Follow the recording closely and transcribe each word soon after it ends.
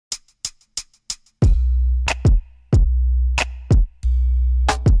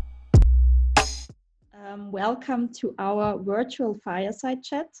welcome to our virtual fireside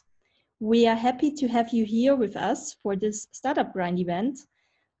chat. We are happy to have you here with us for this Startup Grind event.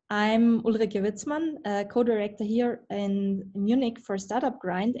 I'm Ulrike Witzmann, co-director here in Munich for Startup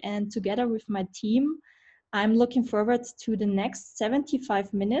Grind, and together with my team, I'm looking forward to the next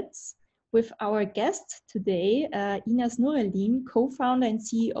 75 minutes with our guest today, Inas Nureldin, co-founder and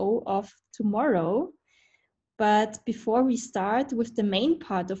CEO of Tomorrow. But before we start with the main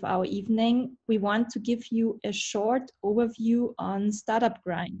part of our evening, we want to give you a short overview on Startup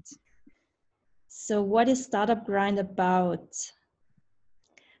Grind. So what is Startup Grind about?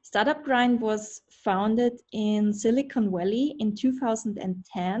 Startup Grind was founded in Silicon Valley in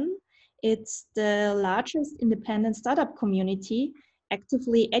 2010. It's the largest independent startup community,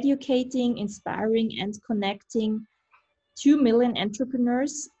 actively educating, inspiring, and connecting 2 million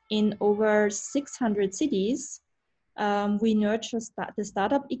entrepreneurs in over 600 cities. We nurture the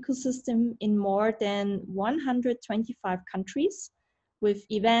startup ecosystem in more than 125 countries with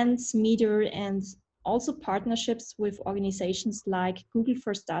events, media, and also partnerships with organizations like Google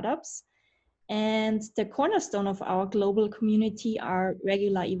for Startups. And the cornerstone of our global community are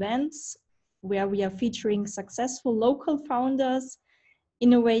regular events where we are featuring successful local founders,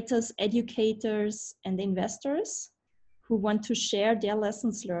 innovators, educators, and investors who want to share their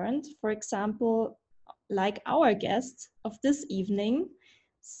lessons learned, for example, like our guest of this evening.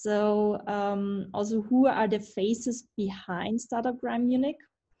 So also, who are the faces behind Startup Grind Munich?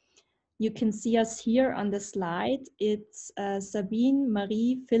 You can see us here on the slide. It's Sabine,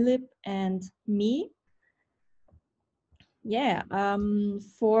 Marie, Philip, and me. Yeah,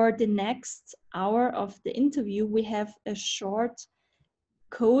 for the next hour of the interview, we have a short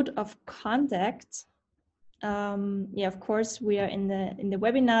code of conduct. Yeah, of course, we are in the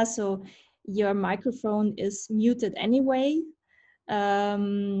webinar, so your microphone is muted anyway.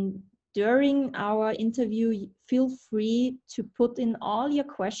 During our interview, feel free to put in all your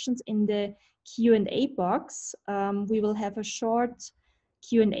questions in the Q&A box. We will have a short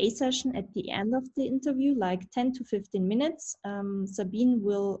Q&A session at the end of the interview, like 10 to 15 minutes. Sabine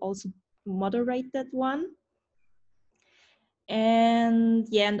will also moderate that one. And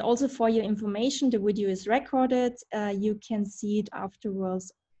yeah, and also for your information, the video is recorded. You can see it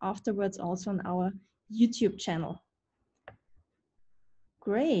afterwards also on our YouTube channel.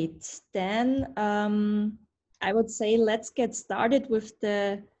 Great. Then I would say let's get started with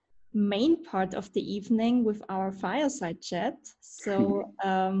the main part of the evening with our fireside chat. So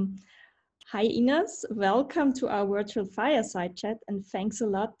hi Inas, welcome to our virtual fireside chat, and thanks a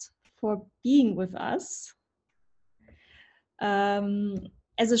lot for being with us.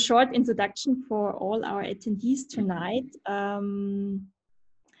 As a short introduction for all our attendees tonight,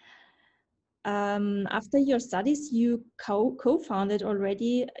 after your studies, you co-founded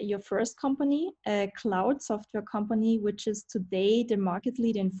already your first company, a cloud software company, which is today the market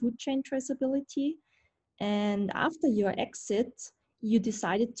leader in food chain traceability. And after your exit, you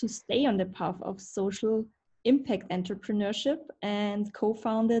decided to stay on the path of social impact entrepreneurship and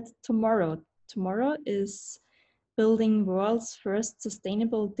co-founded Tomorrow. Tomorrow is building world's first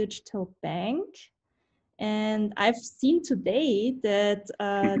sustainable digital bank. And I've seen today that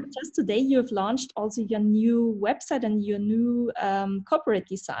just today you have launched also your new website and your new corporate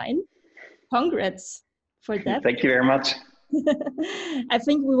design. Congrats for that. Thank you very much. I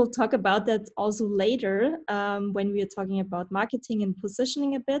think we will talk about that also later when we are talking about marketing and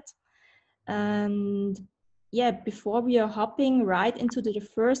positioning a bit. And yeah, before we are hopping right into the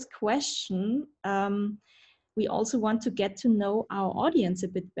first question, we also want to get to know our audience a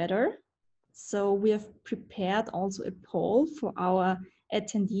bit better. So we have prepared also a poll for our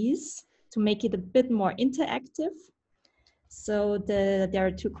attendees to make it a bit more interactive. So there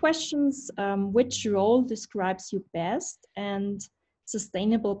are two questions. Which role describes you best? And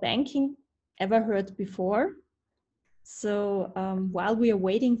sustainable banking, ever heard before? So while we are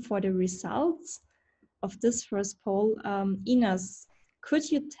waiting for the results of this first poll, Inas, could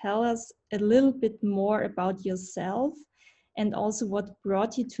you tell us a little bit more about yourself and also what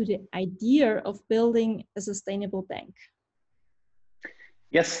brought you to the idea of building a sustainable bank?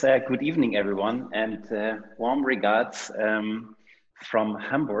 Yes, good evening, everyone, and warm regards from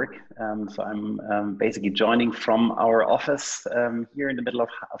Hamburg. So I'm basically joining from our office here in the middle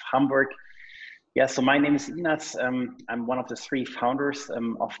of Hamburg. Yeah, so my name is Inas. I'm one of the 3 founders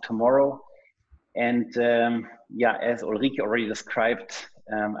of Tomorrow. And yeah, as Ulrike already described,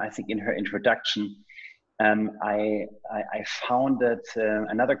 I think in her introduction, I founded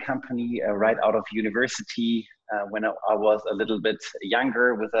another company right out of university when I was a little bit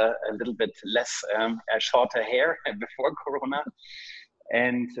younger with a little bit less shorter hair before Corona.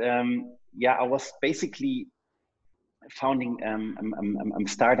 And yeah, I was basically founding a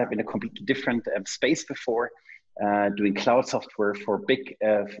startup in a completely different space before, doing cloud software for big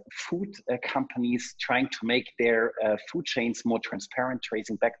food companies, trying to make their food chains more transparent,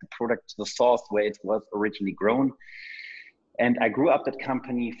 tracing back the product to the source where it was originally grown. And I grew up that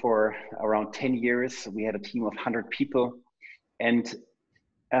company for around 10 years. We had a team of 100 people. And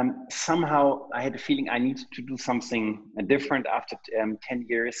somehow I had a feeling I needed to do something different after 10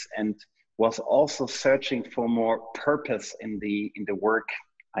 years, and was also searching for more purpose in the work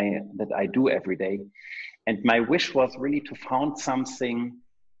that I do every day. And my wish was really to found something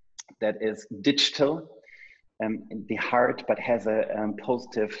that is digital in the heart, but has a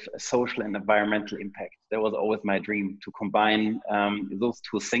positive social and environmental impact. That was always my dream, to combine those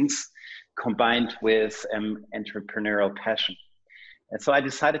two things, combined with entrepreneurial passion. And so I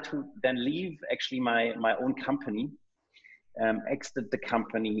decided to then leave actually my own company, exited the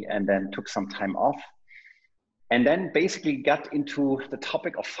company, and then took some time off. And then basically got into the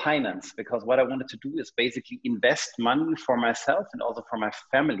topic of finance, because what I wanted to do is basically invest money for myself and also for my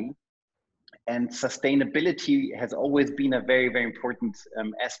family. And sustainability has always been a very, very important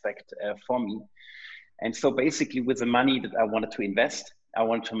aspect for me. And so basically with the money that I wanted to invest, I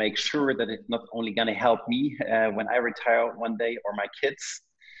wanted to make sure that it's not only going to help me when I retire one day, or my kids,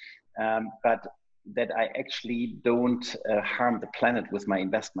 but that I actually don't harm the planet with my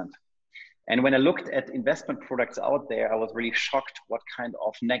investment. And when I looked at investment products out there, I was really shocked what kind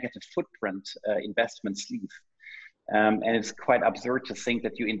of negative footprint investments leave. And it's quite absurd to think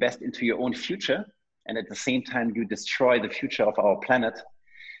that you invest into your own future, and at the same time you destroy the future of our planet.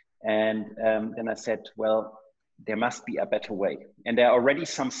 And then I said, well, there must be a better way. And there are already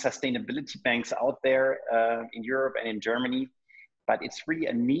some sustainability banks out there in Europe and in Germany, but it's really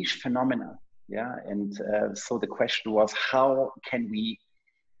a niche phenomenon. Yeah. And so the question was, how can we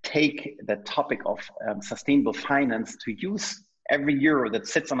take the topic of sustainable finance to use every euro that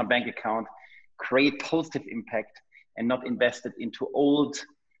sits on a bank account, create positive impact, and not invest it into old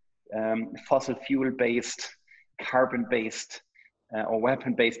fossil fuel-based, carbon-based, or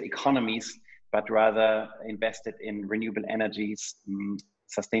weapon-based economies, but rather invested in renewable energies,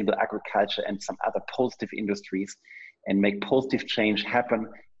 sustainable agriculture, and some other positive industries, and make positive change happen,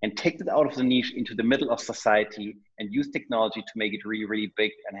 and take it out of the niche into the middle of society, and use technology to make it really, really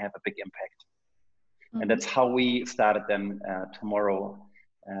big and have a big impact. Mm-hmm. And that's how we started then tomorrow.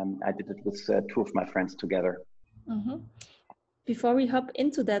 I did it with two of my friends together. Mm-hmm. Before we hop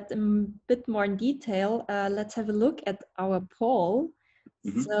into that a bit more in detail, let's have a look at our poll.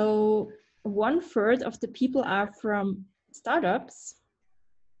 Mm-hmm. So 1/3 of the people are from startups.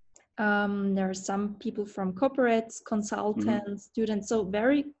 There are some people from corporates, consultants, mm-hmm. students, so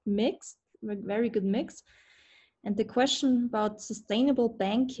very mixed, very good mix. And the question about sustainable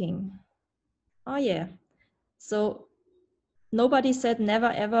banking. Oh yeah, so nobody said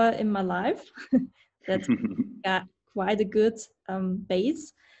never ever in my life. That's got quite a good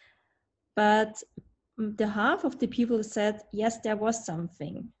base. But the half of the people said, yes, there was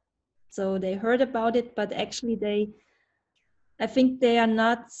something. So they heard about it, but actually I think they are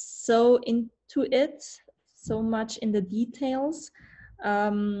not so into it, so much in the details.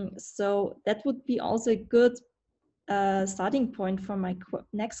 So that would be also a good starting point for my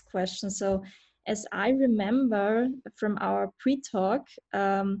next question. So as I remember from our pre-talk,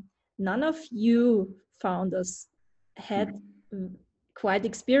 none of you founders had quite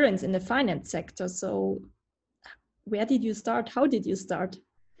experience in the finance sector. So where did you start? How did you start?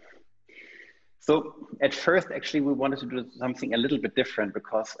 So at first, actually, we wanted to do something a little bit different,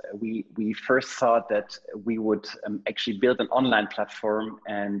 because we first thought that we would actually build an online platform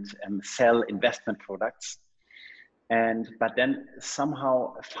and sell investment products. But then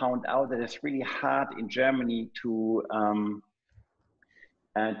somehow found out that it's really hard in Germany to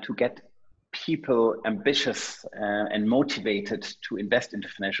get people ambitious and motivated to invest into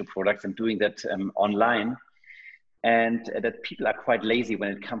financial products, and doing that online, and that people are quite lazy when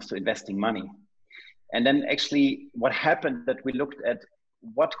it comes to investing money. And then actually what happened, that we looked at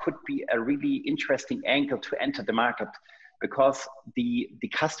what could be a really interesting angle to enter the market, because the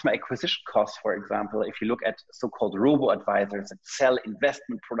customer acquisition costs, for example, if you look at so-called robo-advisors that sell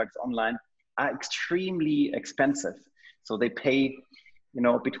investment products online, are extremely expensive. So they pay,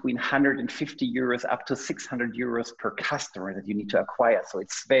 between 150 euros up to 600 euros per customer that you need to acquire. So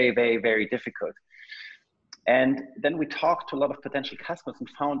it's very, very, very difficult. And then we talked to a lot of potential customers and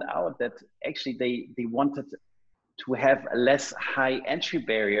found out that actually they wanted to have a less high entry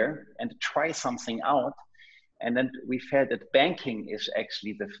barrier and try something out. And then we felt that banking is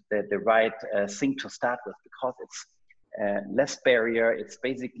actually the right thing to start with, because it's less barrier. It's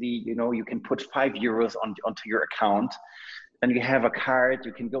basically, you know, you can put €5 onto your account. Then you have a card,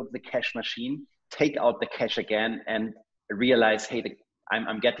 you can go to the cash machine, take out the cash again and realize, hey,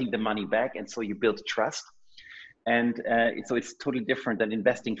 I'm getting the money back. And so you build trust. And so it's totally different than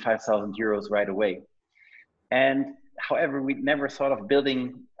investing €5,000 right away. And however, we never thought of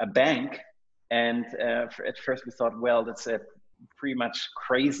building a bank. And at first we thought, well, that's pretty much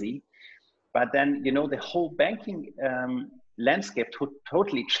crazy. But then, you know, the whole banking landscape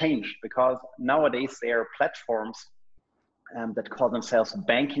totally changed, because nowadays there are platforms that call themselves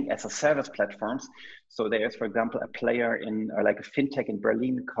banking as a service platforms. So there's, for example, a player like a fintech in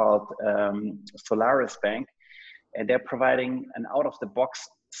Berlin called Solaris Bank, and they're providing an out-of-the-box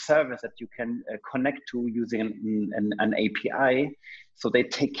service that you can connect to using an API. So they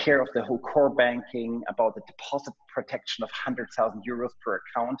take care of the whole core banking, about the deposit protection of €100,000 per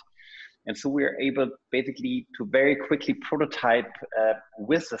account. And so we're able basically to very quickly prototype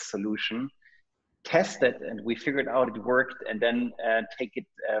with the solution, test it, and we figured out it worked, and then take it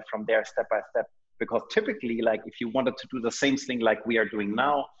from there step by step. Because typically, like if you wanted to do the same thing like we are doing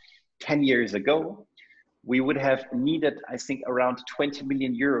now, 10 years ago, we would have needed, I think, around €20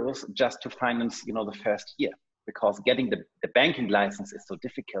 million just to finance, you know, the first year, because getting the banking license is so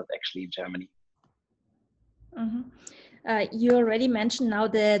difficult actually in Germany. Mm-hmm. You already mentioned now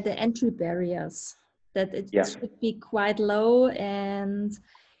the entry barriers, that it should be quite low. And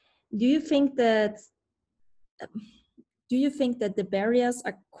do you think that the barriers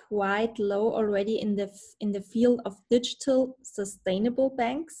are quite low already in the field of digital sustainable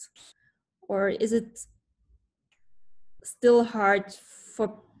banks, or is it still hard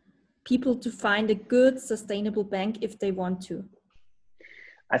for people to find a good sustainable bank if they want to?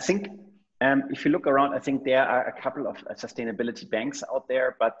 I think if you look around, I think there are a couple of sustainability banks out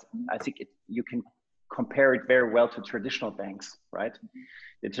there, but I think you can compare it very well to traditional banks, right?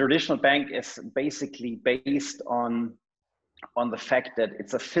 The traditional bank is basically based on the fact that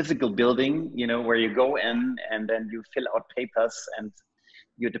it's a physical building, you know, where you go in and then you fill out papers and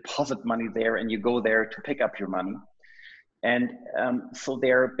you deposit money there and you go there to pick up your money. And so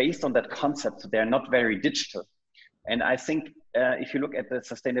they're based on that concept. So they're not very digital. And I think if you look at the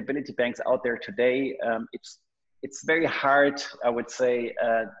sustainability banks out there today, it's very hard, I would say,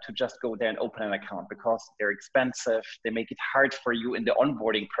 to just go there and open an account, because they're expensive. They make it hard for you in the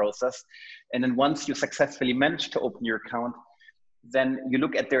onboarding process. And then once you successfully manage to open your account, then you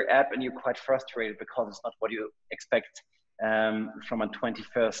look at their app and you're quite frustrated, because it's not what you expect from a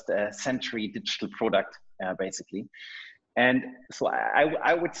 21st century digital product, basically. And so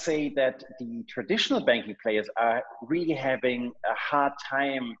I would say that the traditional banking players are really having a hard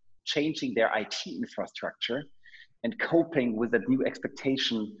time changing their IT infrastructure and coping with the new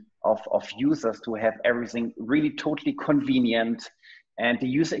expectation of users to have everything really totally convenient, and the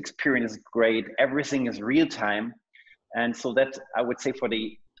user experience is great. Everything is real time. And so that, I would say, for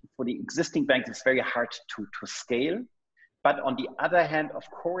the existing banks, it's very hard to scale. But on the other hand, of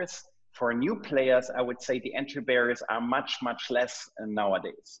course, for new players, I would say the entry barriers are much, much less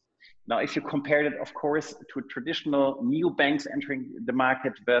nowadays. Now, if you compare it, of course, to traditional new banks entering the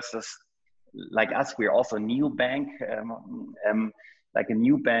market versus like us, we're also a new bank, like a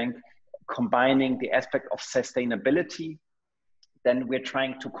new bank, combining the aspect of sustainability, then we're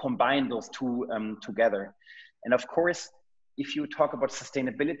trying to combine those two together. And of course, if you talk about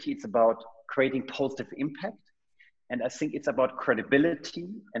sustainability, it's about creating positive impact. And I think it's about credibility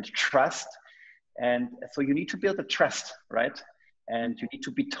and trust. And so you need to build the trust, right? And you need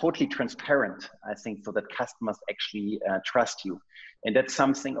to be totally transparent, I think, so that customers actually trust you. And that's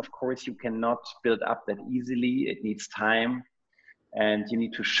something, of course, you cannot build up that easily. It needs time. And you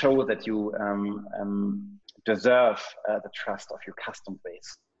need to show that you deserve the trust of your customer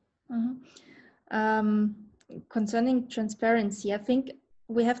base. Mm-hmm. Concerning transparency, I think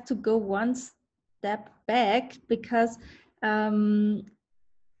we have to go one step back, because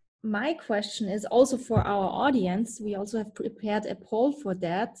my question is also for our audience. We also have prepared a poll for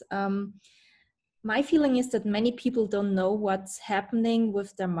that. My feeling is that many people don't know what's happening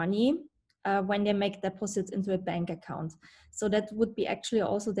with their money when they make deposits into a bank account. So that would be actually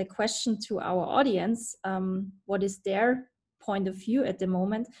also the question to our audience. What is their point of view at the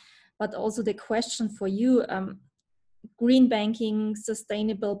moment? But also the question for you, green banking,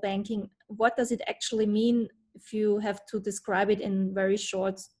 sustainable banking, what does it actually mean if you have to describe it in very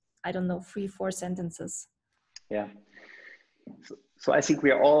short, I don't know, 3-4 sentences? Yeah. So I think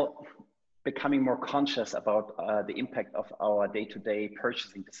we are all becoming more conscious about the impact of our day-to-day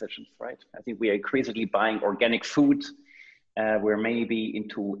purchasing decisions, right? I think we are increasingly buying organic food. We're maybe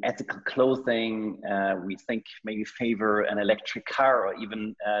into ethical clothing. We think maybe favor an electric car, or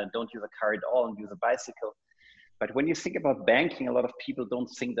even don't use a car at all and use a bicycle. But when you think about banking, a lot of people don't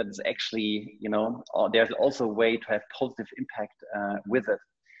think that it's actually, you know, there's also a way to have positive impact with it.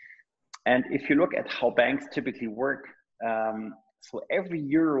 And if you look at how banks typically work, so every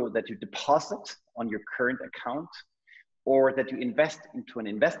euro that you deposit on your current account or that you invest into an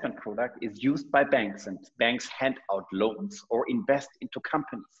investment product is used by banks, and banks hand out loans or invest into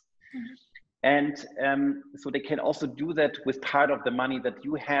companies. Mm-hmm. And so they can also do that with part of the money that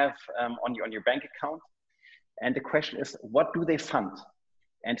you have on your bank account. And the question is, what do they fund?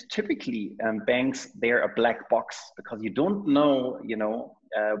 And typically, banks, they're a black box because you don't know, you know,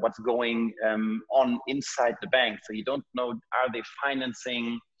 what's going on inside the bank. So you don't know, are they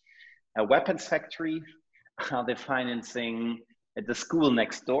financing a weapons factory? Are they financing the school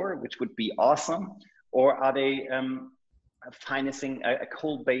next door, which would be awesome? Or are they financing a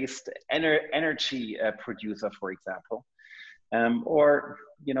coal-based energy producer, for example? Or,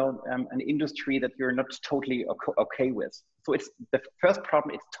 you know, an industry that you're not totally okay with. So it's the first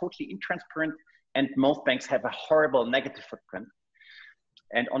problem, it's totally intransparent, and most banks have a horrible negative footprint.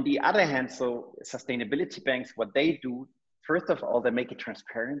 And on the other hand, so sustainability banks, what they do, first of all, they make it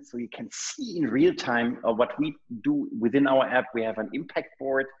transparent. So you can see in real time what we do within our app. We have an impact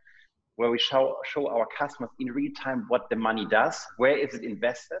board where we show our customers in real time what the money does, where is it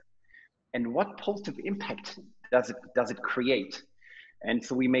invested, and what positive impact does it create. And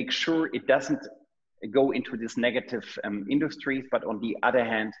so we make sure it doesn't go into these negative industries, but on the other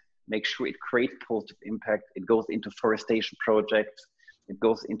hand, make sure it creates positive impact. It goes into forestation projects, it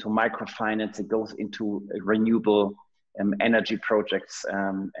goes into microfinance, it goes into renewable energy projects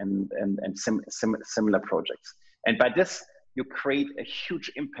and similar projects. And by this, you create a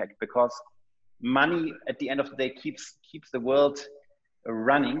huge impact, because money at the end of the day keeps the world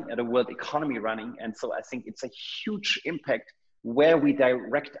running, the world economy running. And so I think it's a huge impact where we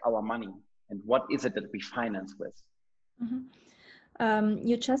direct our money and what is it that we finance with. Mm-hmm.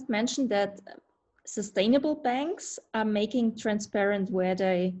 You just mentioned that sustainable banks are making transparent where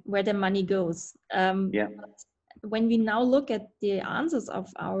the money goes. Yeah. When we now look at the answers of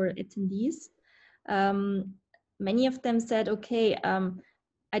our attendees, many of them said, okay,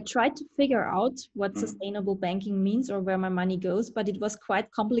 I tried to figure out what sustainable banking means or where my money goes, but it was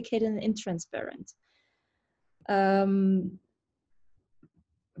quite complicated and intransparent.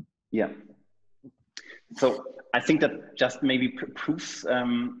 Yeah. So I think that just maybe proves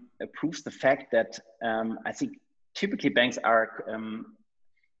the fact that I think typically banks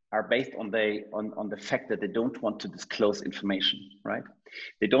are based on the fact that they don't want to disclose information, right?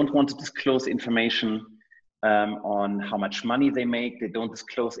 They don't want to disclose information on how much money they make. They don't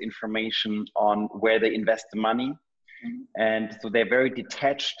disclose information on where they invest the money. Mm-hmm. And so they're very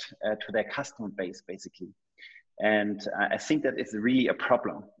detached to their customer base, basically. And I think that is really a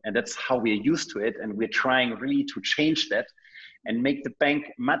problem. And that's how we're used to it. And we're trying really to change that and make the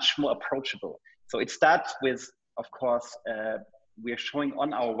bank much more approachable. So it starts with, of course, we're showing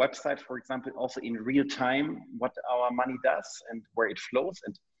on our website, for example, also in real time what our money does and where it flows.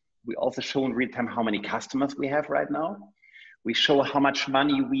 And we also show in real time how many customers we have right now. We show how much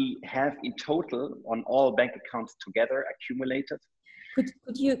money we have in total on all bank accounts together accumulated.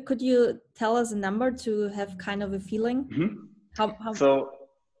 Could you tell us a number to have kind of a feeling? Mm-hmm. So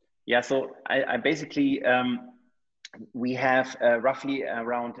I basically, we have roughly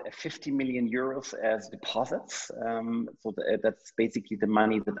around 50 million euros as deposits. That's basically the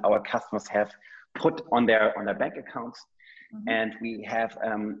money that our customers have put on their bank accounts. Mm-hmm. And we have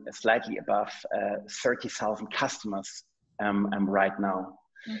slightly above 30,000 customers right now.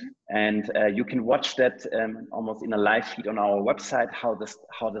 Mm-hmm. And you can watch that almost in a live feed on our website, how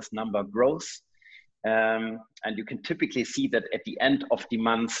this number grows. And you can typically see that at the end of the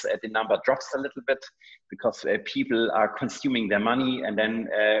month, the number drops a little bit because people are consuming their money. And then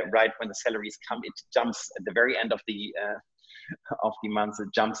right when the salaries come, it jumps at the very end of the month,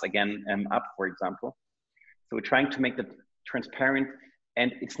 it jumps again up, for example. So we're trying to make that transparent.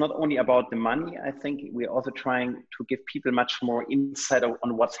 And it's not only about the money. I think we're also trying to give people much more insight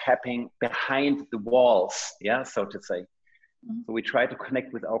on what's happening behind the walls, yeah, so to say. Mm-hmm. So we try to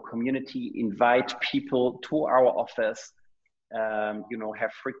connect with our community, invite people to our office,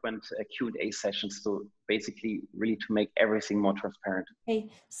 have frequent Q&A sessions. So basically really to make everything more transparent. Okay,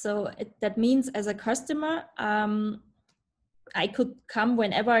 so that means as a customer, I could come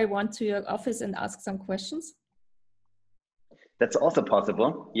whenever I want to your office and ask some questions? That's also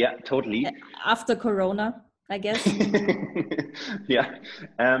possible. Yeah, totally. After Corona, I guess. Yeah,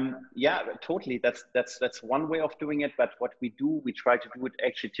 yeah, totally. That's one way of doing it. But what we do, we try to do it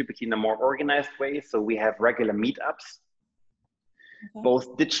actually typically in a more organized way. So we have regular meetups, Okay.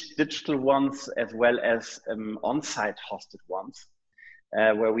 both digital ones as well as on-site hosted ones,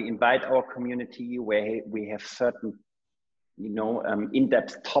 where we invite our community, where we have certain,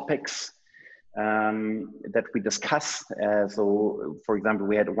 in-depth topics that we discuss. So, for example,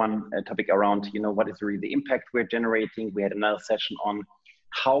 we had one topic around, what is really the impact we're generating. We had another session on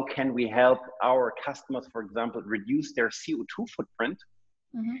how can we help our customers, for example, reduce their CO2 footprint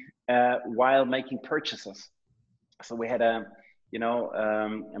while making purchases. So we had a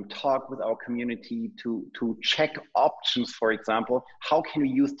talk with our community to check options. For example, how can we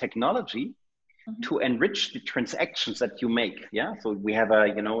use technology to enrich the transactions that you make? Yeah. So we have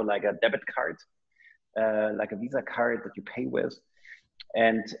like a debit card, like a Visa card that you pay with.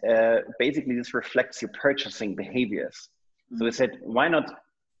 And basically this reflects your purchasing behaviors. So we said, why not,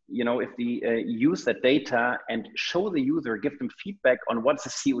 if we use that data and show the user, give them feedback on what's the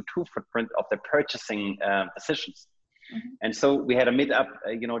CO2 footprint of their purchasing decisions. And so we had a meetup,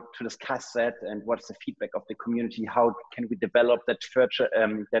 to discuss that and what's the feedback of the community. How can we develop that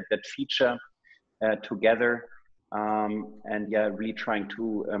feature together, and yeah, really trying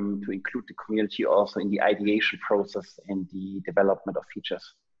to include the community also in the ideation process and the development of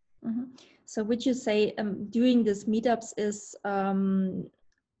features. So would you say doing these meetups is on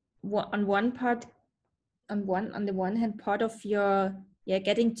the one hand part of your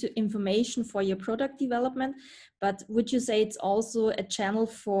getting to information for your product development, but would you say it's also a channel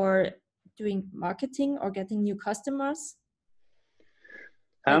for doing marketing or getting new customers?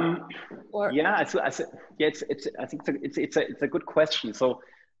 Yeah, I think it's a good question. So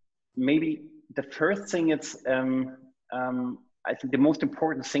maybe the first thing is, I think the most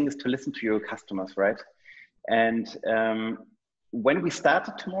important thing is to listen to your customers, right? And when we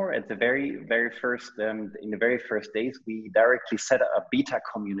started Tomorrow at the very first, in the very first days, we directly set up a beta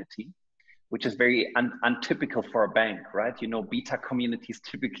community, which is very untypical for a bank, right? Beta communities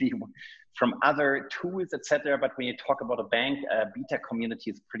typically from other tools, etc. But when you talk about a bank, a beta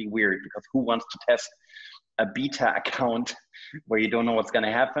community is pretty weird, because who wants to test a beta account where you don't know what's going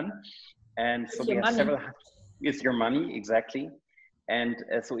to happen? And so we have several. It's your money, exactly. And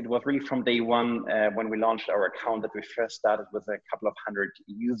so it was really from day one when we launched our account that we first started with a couple of hundred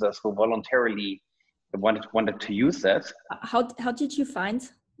users who voluntarily wanted to use that. How did you find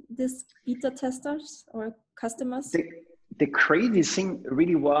these beta testers or customers? The crazy thing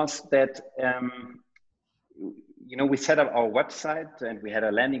really was that we set up our website and we had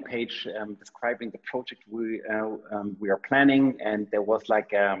a landing page describing the project we are planning, and there was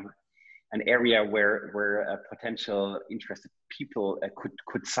like an area where potential interested people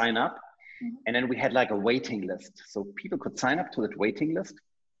could sign up. And then we had like a waiting list. So people could sign up to that waiting list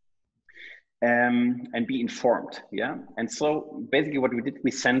and be informed. Yeah. And so basically what we did,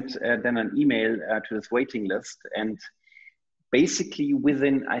 we sent then an email to this waiting list. And basically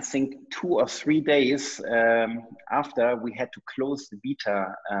within, I think, 2 or 3 days after, we had to close the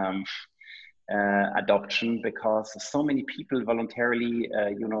beta adoption, because so many people voluntarily,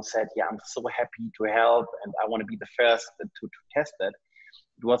 said, yeah, I'm so happy to help and I want to be the first to test it.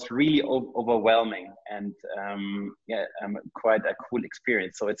 It was really overwhelming and quite a cool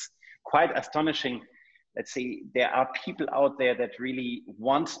experience. So it's quite astonishing. Let's say there are people out there that really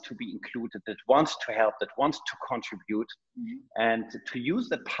want to be included, that want to help, that want to contribute, and to use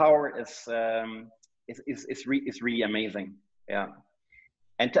that power is really amazing. Yeah.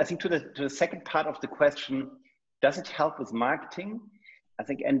 And I think to the second part of the question, does it help with marketing? I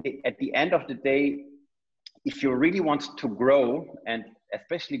think at the end of the day, if you really want to grow, and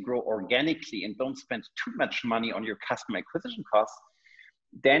especially grow organically and don't spend too much money on your customer acquisition costs,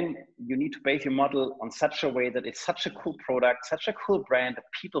 then you need to base your model on such a way that it's such a cool product, such a cool brand, that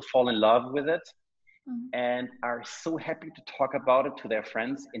people fall in love with it and are so happy to talk about it to their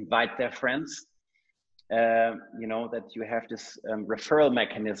friends, invite their friends. That you have this referral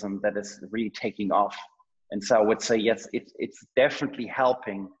mechanism that is really taking off. And so I would say, yes, it's definitely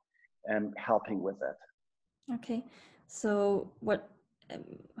helping with that. Okay. So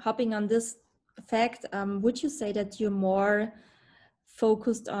hopping on this fact, would you say that you're more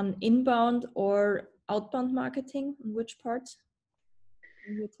focused on inbound or outbound marketing? On which part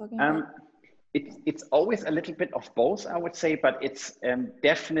are you talking about? It's always a little bit of both, I would say, but it's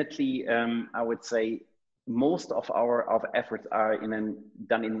definitely, I would say, most of our efforts are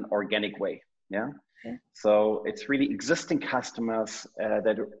done in an organic way. Yeah. Okay. So it's really existing customers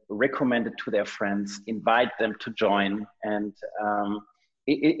that recommend it to their friends, invite them to join, and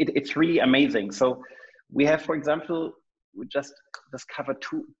it's really amazing. So we have, for example, we just discovered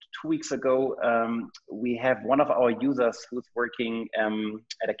two weeks ago, we have one of our users who's working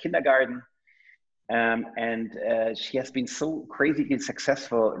at a kindergarten. And she has been so crazily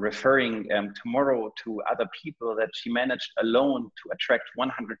successful referring tomorrow to other people that she managed alone to attract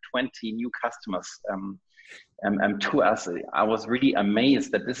 120 new customers to us. I was really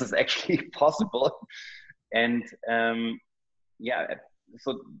amazed that this is actually possible. And yeah,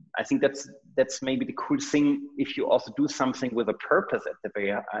 so I think that's maybe the cool thing if you also do something with a purpose at the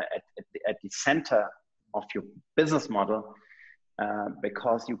very at the center of your business model.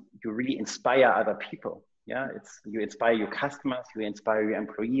 Because you really inspire other people. Yeah, you inspire your customers, you inspire your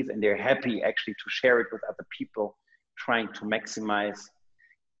employees, and they're happy actually to share it with other people, trying to maximize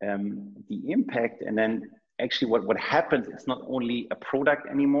the impact. And then actually what happens, it's not only a product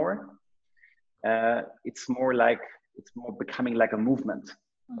anymore, it's more becoming like a movement,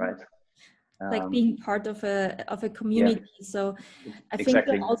 right? Like being part of a community. Yeah. So I think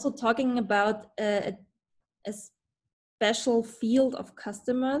we're also talking about a special field of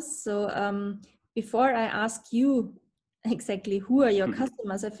customers. So before I ask you exactly who are your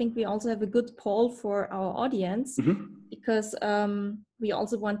customers, I think we also have a good poll for our audience, because we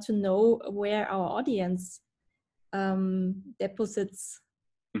also want to know where our audience deposits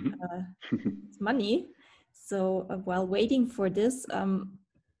money. So while waiting for this,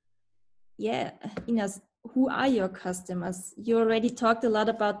 yeah, Inas, who are your customers? You already talked a lot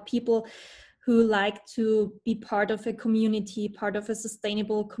about people who like to be part of a community, part of a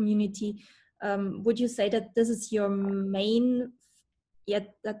sustainable community. Would you say that this is your main,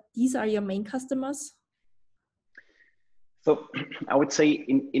 that these are your main customers? So I would say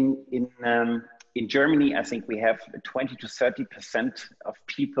in Germany, I think we have 20 to 30% of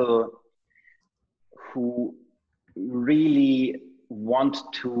people who really want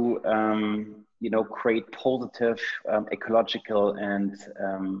to, create positive ecological and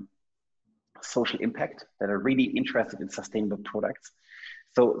social impact, that are really interested in sustainable products.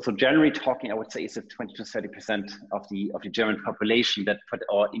 So generally talking, I would say it's 20 to 30% of the German population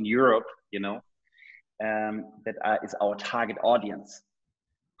or in Europe, that is our target audience.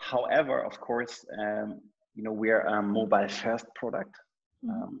 However, of course, we're a mobile first product.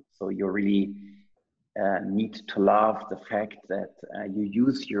 So you really need to love the fact that you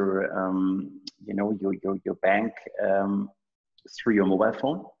use your bank through your mobile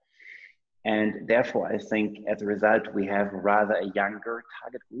phone. And therefore, I think as a result, we have rather a younger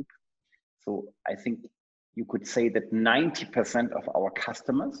target group. So I think you could say that 90% of our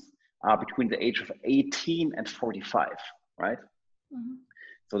customers are between the age of 18 and 45, right?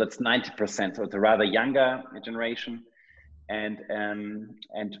 So that's 90%. So it's a rather younger generation. And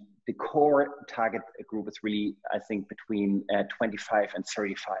the core target group is really, I think, between 25 and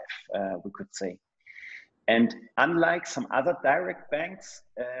 35, we could say. And unlike some other direct banks,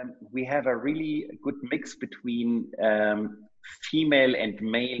 we have a really good mix between female and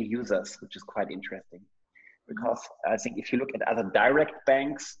male users, which is quite interesting. Because I think if you look at other direct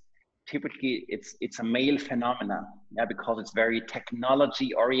banks, typically it's a male phenomenon, yeah, because it's very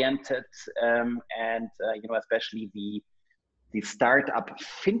technology oriented, and especially the startup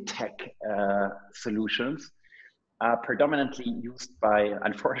fintech solutions are predominantly used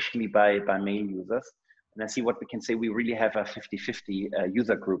unfortunately by male users. And I see what we can say, we really have a 50-50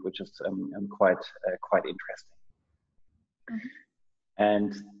 user group, which is quite interesting.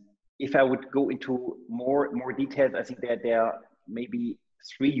 And if I would go into more details, I think that there are maybe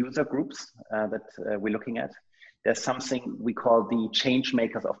 3 user groups that we're looking at. There's something we call the change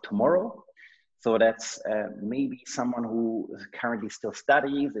makers of tomorrow. So that's maybe someone who currently still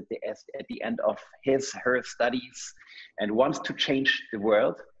studies at the end of her studies and wants to change the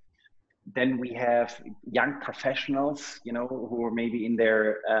world. Then we have young professionals, who are maybe in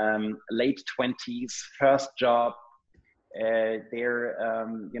their late 20s, first job. They're,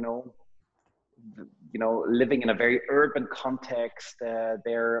 living in a very urban context.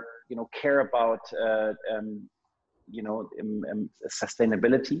 They're, care about,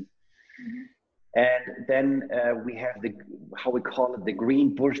 sustainability. And then we have how we call it, the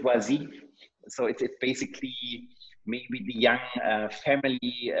green bourgeoisie. So it's basically maybe the young family,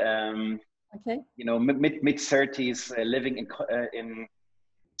 mid-30s, living in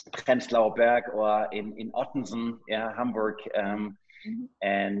Prenzlauer Berg or in Ottensen, Hamburg,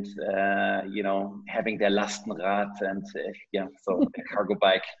 and having their Lastenrad and so a cargo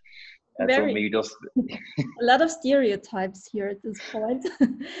bike. So maybe those a lot of stereotypes here at this point,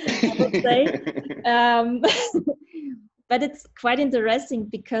 I would say. But it's quite interesting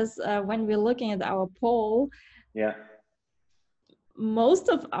because when we're looking at our poll, most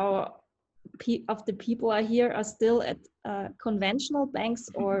of our of the people are here are still at conventional banks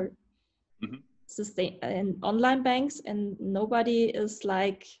or and online banks, and nobody is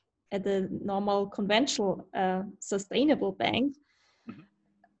like at a normal conventional sustainable bank.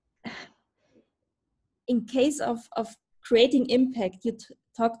 In case of creating impact, you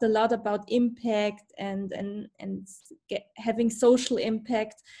talked a lot about impact and having social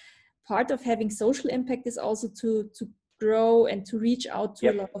impact. Part of having social impact is also to grow and to reach out to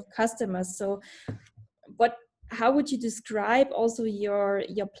a lot of customers. So how would you describe also your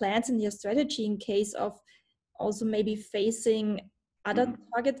plans and your strategy in case of also maybe facing other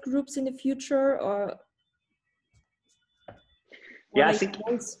target groups in the future, or I think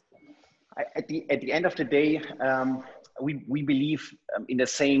at the end of the day, we believe in the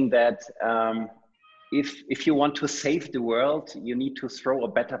saying that if you want to save the world, you need to throw a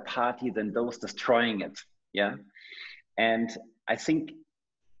better party than those destroying it. Yeah, and I think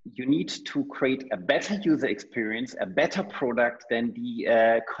you need to create a better user experience, a better product than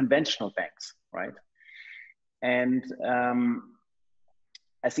the conventional banks, right? And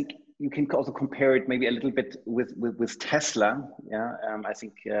I think you can also compare it maybe a little bit with Tesla. Yeah, I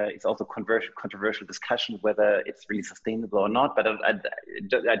think it's also controversial discussion whether it's really sustainable or not. But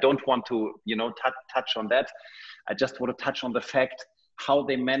I don't want to touch on that. I just want to touch on the fact how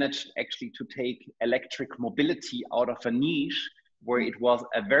they managed actually to take electric mobility out of a niche where it was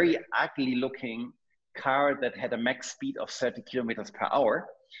a very ugly looking car that had a max speed of 30 kilometers per hour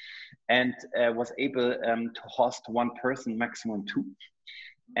and was able to host one person, maximum two.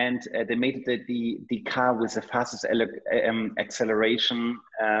 And they made the car with the fastest acceleration,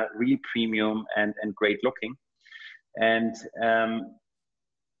 really premium and great looking, and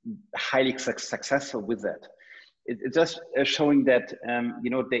highly successful with that. It's just showing that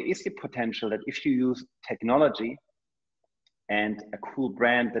there is the potential that if you use technology and a cool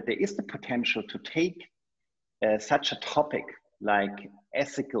brand, that there is the potential to take such a topic like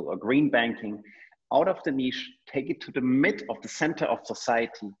ethical or green banking out of the niche, take it to the mid of the center of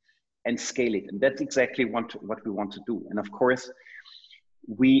society and scale it. And that's exactly what we want to do. And of course,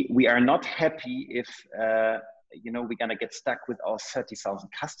 we are not happy if we're gonna get stuck with our 30,000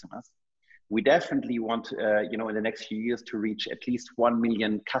 customers. We definitely want, in the next few years to reach at least 1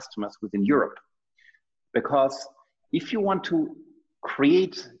 million customers within Europe. Because if you want to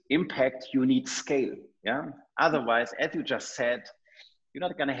create impact, you need scale. Yeah. Otherwise, as you just said, you're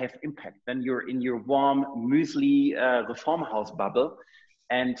not going to have impact. Then you're in your warm muesli reform house bubble,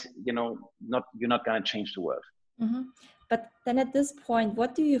 and you're not going to change the world. But then at this point,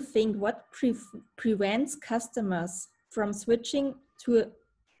 what do you think? What prevents customers from switching to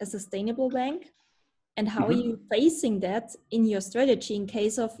a sustainable bank? And how are you facing that in your strategy in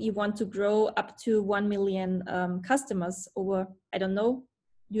case of you want to grow up to 1 million customers over, I don't know,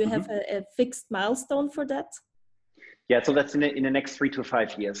 do you have a fixed milestone for that? Yeah, so that's in the next 3 to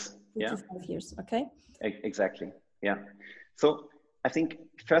 5 years. 3 to 5 years, okay. Exactly, yeah. So I think,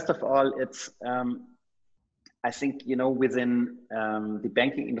 first of all, it's, I think, within the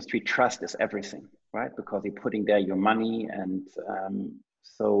banking industry, trust is everything, right? Because you're putting there your money, and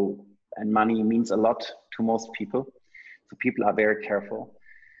and money means a lot to most people. So people are very careful.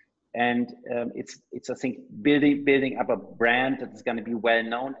 And it's I think, building up a brand that is going to be well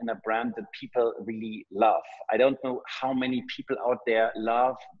known and a brand that people really love. I don't know how many people out there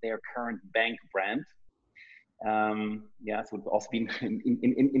love their current bank brand. Yeah, so it would also be an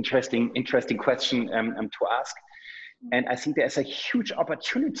interesting question to ask. And I think there's a huge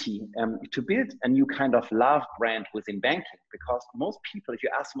opportunity to build a new kind of love brand within banking, because most people, if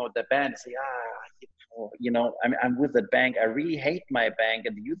you ask them about their bank, say, I'm with the bank. I really hate my bank,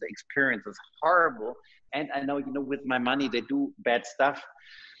 and the user experience is horrible. And I know, with my money, they do bad stuff.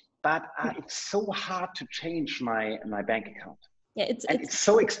 But it's so hard to change my bank account. Yeah, it's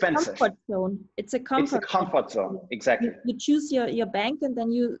so expensive. Comfort zone. It's a comfort zone. Exactly. You choose your bank, and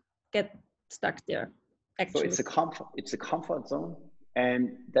then you get stuck there. Actually. So it's a comfort zone,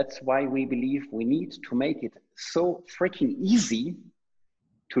 and that's why we believe we need to make it so freaking easy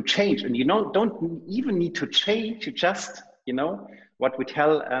to change. And don't even need to change. You just, what we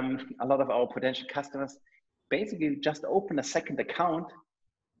tell a lot of our potential customers, basically just open a second account.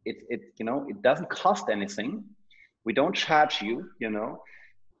 It doesn't cost anything. We don't charge you,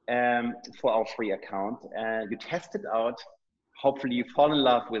 for our free account. You test it out. Hopefully you fall in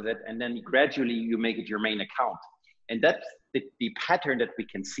love with it, and then gradually you make it your main account. And that's the pattern that we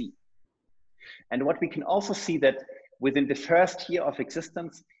can see. And what we can also see that within the first year of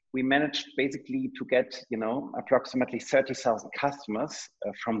existence, we managed basically to get, approximately 30,000 customers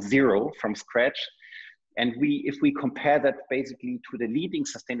from scratch. And if we compare that basically to the leading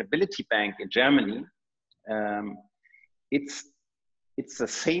sustainability bank in Germany, it's the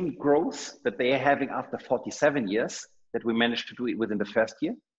same growth that they are having after 47 years that we managed to do it within the first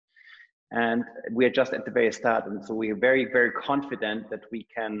year. And we are just at the very start. And so we are very, very confident that we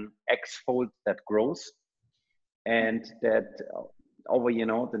can X-fold that growth, and that over,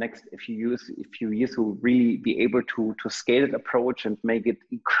 the next few years will really be able to scale that approach and make it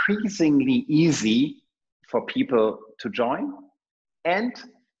increasingly easy for people to join and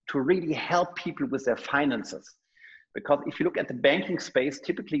to really help people with their finances. Because if you look at the banking space,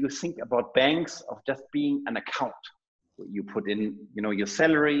 typically you think about banks of just being an account. You put in, your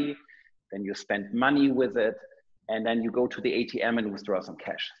salary, then you spend money with it, and then you go to the ATM and withdraw some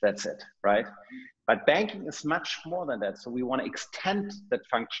cash. That's it, right? But banking is much more than that. So we want to extend that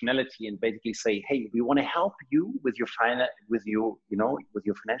functionality and basically say, hey, we want to help you with your with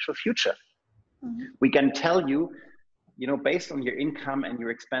your financial future. Mm-hmm. We can tell you, based on your income and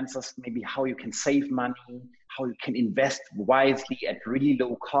your expenses, maybe how you can save money, how you can invest wisely at really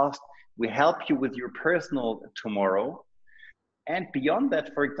low cost. We help you with your personal tomorrow. And beyond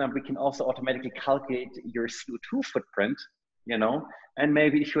that, for example, we can also automatically calculate your CO2 footprint, and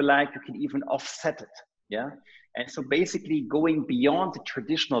maybe if you like, you can even offset it. Yeah. And so basically going beyond the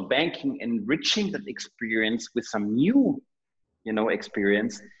traditional banking, enriching that experience with some new,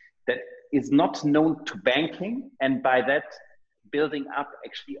 experience that is not known to banking. And by that, building up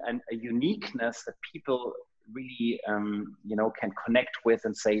actually a uniqueness that people really, can connect with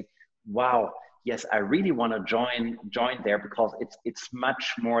and say, wow, yes, I really want to join there because it's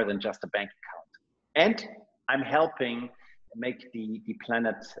much more than just a bank account. And I'm helping make the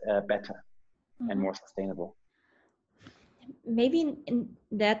planet better and more sustainable. Maybe in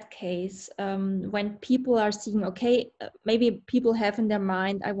that case, when people are seeing, okay, maybe people have in their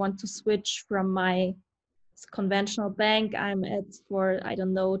mind, I want to switch from my conventional bank I'm at for,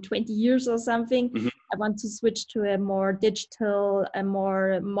 20 years or something. Mm-hmm. I want to switch to a more digital, a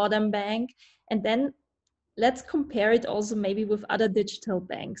more modern bank. And then let's compare it also maybe with other digital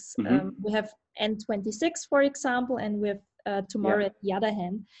banks. Mm-hmm. We have N26, for example, and we have Tomorrow at the other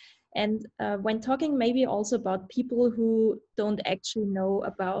hand. And when talking maybe also about people who don't actually know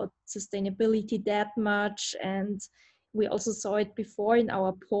about sustainability that much, and we also saw it before in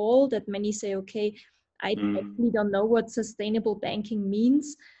our poll that many say, okay, I actually don't know what sustainable banking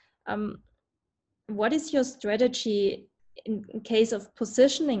means. What is your strategy in case of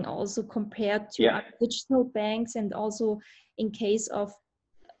positioning also compared to other digital banks, and also in case of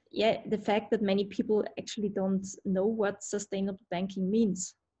the fact that many people actually don't know what sustainable banking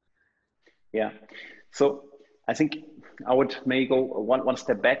means? Yeah, so I think I would maybe go one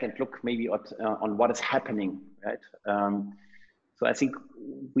step back and look maybe on what is happening, right? So I think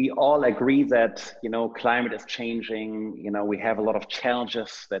we all agree that, climate is changing. We have a lot of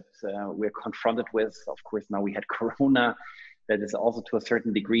challenges that we're confronted with. Of course, now we had Corona, that is also to a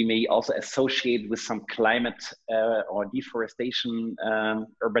certain degree maybe also associated with some climate or deforestation,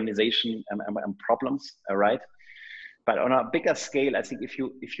 urbanization and problems, right? But on a bigger scale, I think if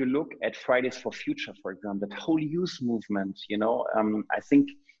you look at Fridays for Future, for example, that whole youth movement, I think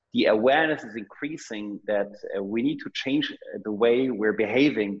the awareness is increasing that we need to change the way we're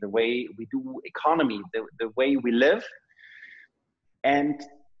behaving, the way we do economy, the way we live. And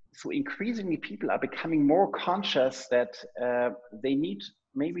so increasingly people are becoming more conscious that they need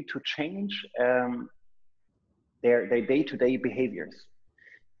maybe to change their day-to-day behaviors.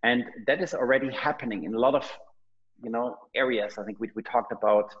 And that is already happening in a lot of areas. I think we talked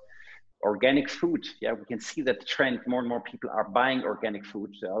about organic food. Yeah, we can see that trend. More and more people are buying organic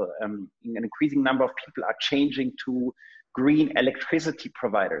food. An increasing number of people are changing to green electricity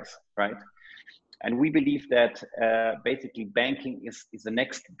providers, right? And we believe that basically banking is the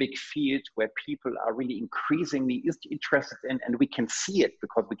next big field where people are really increasingly interested in, and we can see it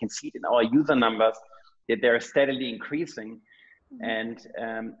because we can see it in our user numbers that they're steadily increasing, and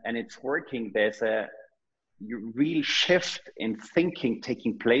it's working. There's a real shift in thinking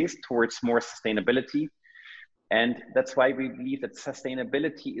taking place towards more sustainability. And that's why we believe that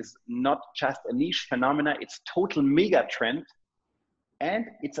sustainability is not just a niche phenomena, it's total mega trend. And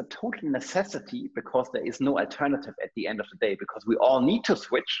it's a total necessity because there is no alternative at the end of the day, because we all need to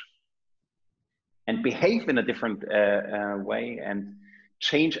switch and behave in a different way and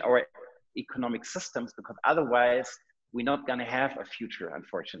change our economic systems, because otherwise we're not going to have a future,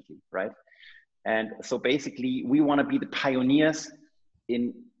 unfortunately, right? And so basically we want to be the pioneers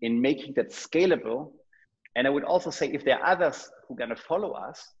in making that scalable. And I would also say if there are others who are going to follow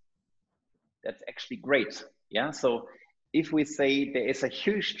us, that's actually great. Yeah. So if we say there is a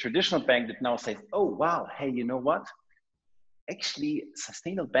huge traditional bank that now says, oh, wow, hey, you know what? Actually,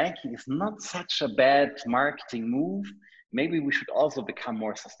 sustainable banking is not such a bad marketing move. Maybe we should also become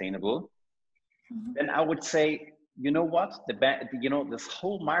more sustainable. Then I would say, you know what? This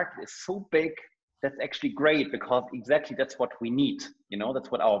whole market is so big. That's actually great, because exactly that's what we need.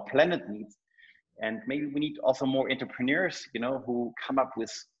 That's what our planet needs. And maybe we need also more entrepreneurs, who come up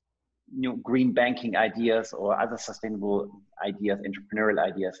with green banking ideas or other sustainable ideas, entrepreneurial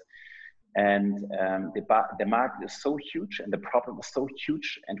ideas. And the market is so huge and the problem is so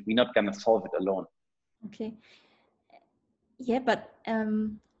huge, and we're not going to solve it alone. Okay. Yeah, but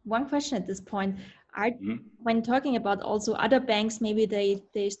one question at this point. When talking about also other banks, maybe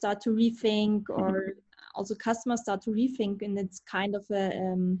they start to rethink, or also customers start to rethink, and it's kind of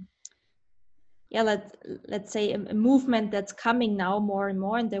a let's say a movement that's coming now more and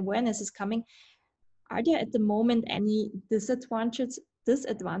more, and the awareness is coming. Are there at the moment any disadvantages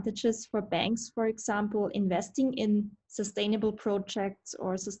for banks, for example, investing in sustainable projects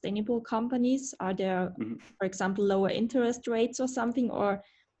or sustainable companies? Are there, for example, lower interest rates or something, or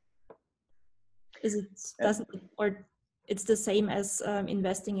is it's the same as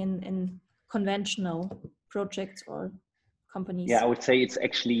investing in conventional projects or companies? Yeah, I would say it's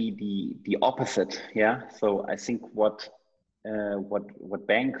actually the opposite. Yeah, so I think what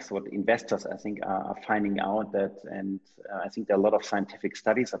banks, what investors, I think are finding out that, and I think there are a lot of scientific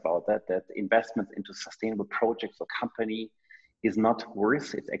studies about that investment into sustainable projects or company is not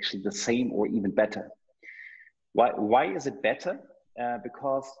worse. It's actually the same or even better. Why is it better?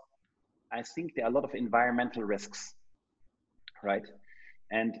 Because I think there are a lot of environmental risks, right?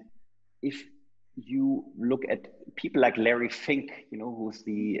 And if you look at people like Larry Fink, who's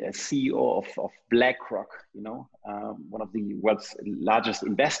the CEO of BlackRock, one of the world's largest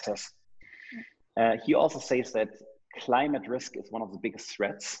investors, he also says that climate risk is one of the biggest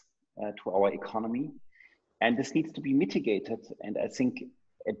threats to our economy, and this needs to be mitigated. And I think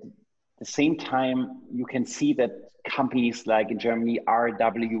at the same time, you can see that companies like in Germany,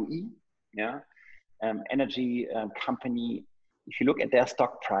 RWE, energy company, if you look at their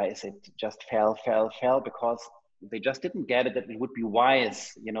stock price, it just fell because they just didn't get it that it would be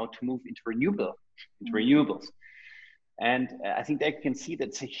wise, to move into renewables. And I think they can see that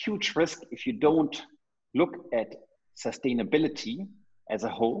it's a huge risk if you don't look at sustainability as a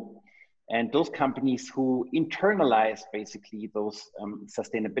whole. And those companies who internalize basically those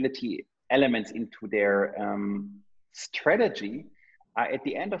sustainability elements into their strategy are at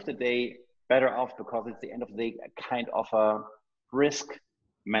the end of the day better off, because it's the end of the day a kind of a risk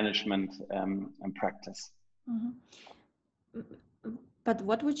management practice. But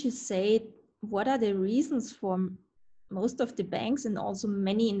what would you say, what are the reasons for most of the banks and also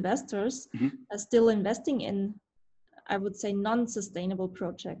many investors are still investing in, I would say, non-sustainable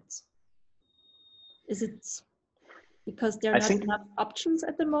projects? Is it because there are not enough options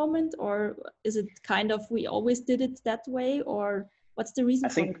at the moment, or is it kind of we always did it that way, or what's the reason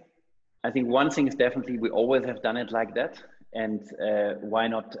for it? I think one thing is definitely we always have done it like that, and why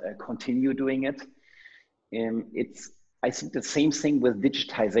not continue doing it? I think the same thing with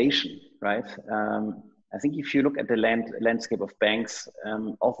digitization, right? I think if you look at the landscape of banks,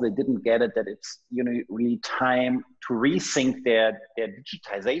 also they didn't get it that it's really time to rethink their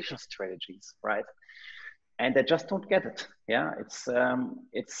digitization strategies, right? And they just don't get it. Yeah,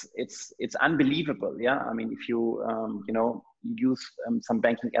 it's unbelievable. Yeah, I mean, if you use some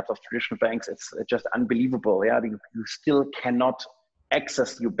banking apps of traditional banks, it's just unbelievable. Yeah, you still cannot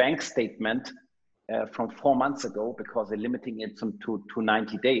access your bank statement from 4 months ago because they're limiting it to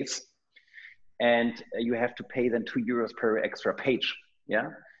 90 days, and you have to pay then €2 per extra page. Yeah,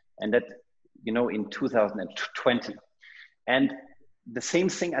 and that in 2020, and the same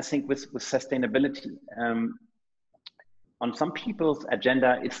thing I think with sustainability. On some people's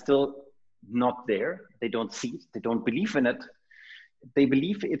agenda, it's still not there. They don't see it. They don't believe in it. They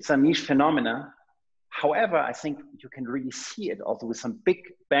believe it's a niche phenomena. However, I think you can really see it also with some big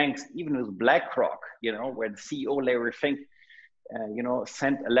banks, even with BlackRock, where the CEO Larry Fink,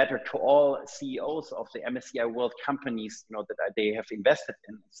 sent a letter to all CEOs of the MSCI World companies, that they have invested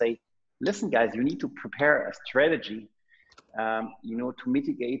in, say, listen, guys, you need to prepare a strategy, to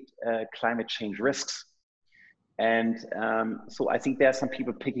mitigate climate change risks. And so I think there are some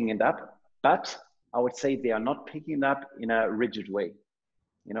people picking it up, but I would say they are not picking it up in a rigid way.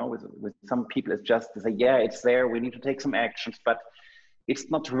 With some people, it's just to say, yeah, it's there, we need to take some actions, but it's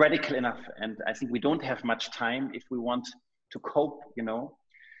not radical enough. And I think we don't have much time if we want to cope,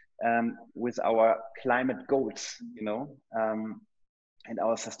 with our climate goals, and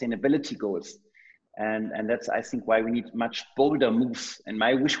our sustainability goals. And that's, I think, why we need much bolder moves. And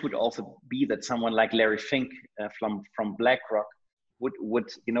my wish would also be that someone like Larry Fink from BlackRock would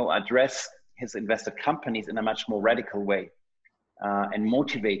address his invested companies in a much more radical way, and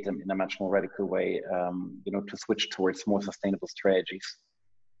motivate them in a much more radical way, to switch towards more sustainable strategies.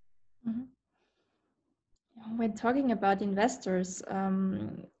 Mm-hmm. When talking about investors,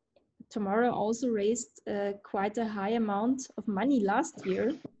 Tomorrow also raised quite a high amount of money last year.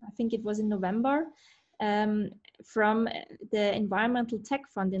 I think it was in November, from the Environmental Tech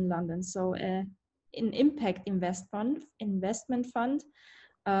Fund in London. So an impact investment fund.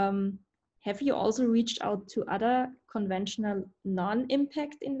 Have you also reached out to other conventional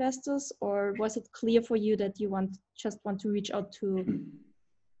non-impact investors, or was it clear for you that you just want to reach out to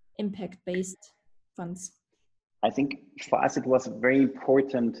impact-based funds? I think for us, it was very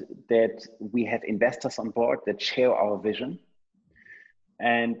important that we have investors on board that share our vision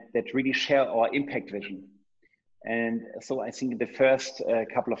and that really share our impact vision. And so I think the first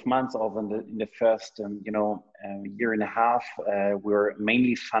couple of months, or in the first year and a half, we're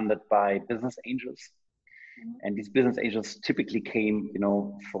mainly funded by business angels. Mm-hmm. And these business angels typically came,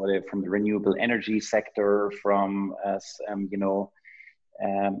 from the renewable energy sector, from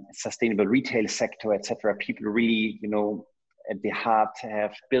sustainable retail sector, etc. People really, at the heart,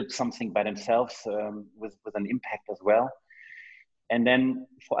 have built something by themselves, with an impact as well. And then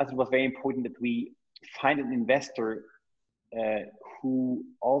for us, it was very important that we find an investor who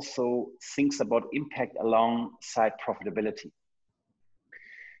also thinks about impact alongside profitability,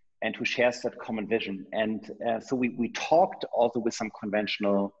 and who shares that common vision. And so we talked also with some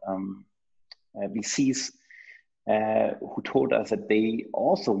conventional VCs who told us that they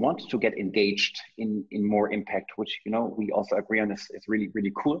also want to get engaged in more impact, which we also agree on is really,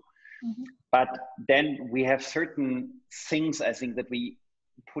 really cool. Mm-hmm. But then we have certain things, I think, that we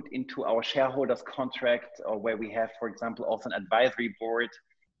put into our shareholders contract, or where we have, for example, also an advisory board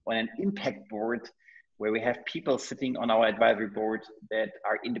or an impact board, where we have people sitting on our advisory board that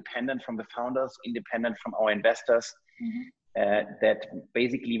are independent from the founders, independent from our investors. Mm-hmm. That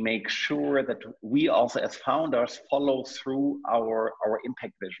basically make sure that we also as founders follow through our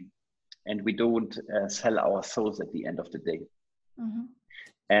impact vision, and we don't sell our souls at the end of the day. Mm-hmm.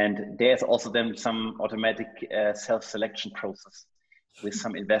 And there's also then some automatic self-selection process with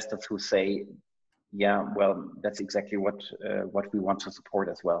some investors who say, yeah, well, that's exactly what we want to support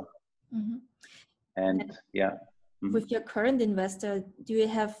as well. Mm-hmm. And yeah. Mm-hmm. With your current investor, do you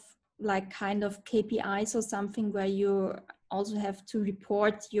have like kind of KPIs or something where you also have to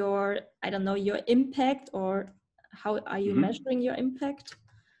report your impact, or how are you mm-hmm. measuring your impact,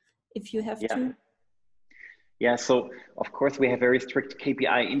 if you have to? Yeah, so of course we have very strict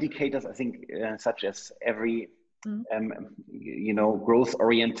KPI indicators, I think, such as every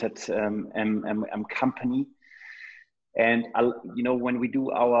growth-oriented company. And when we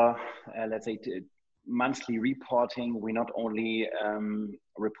do our let's say monthly reporting, we not only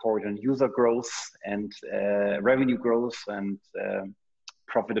report on user growth and revenue growth and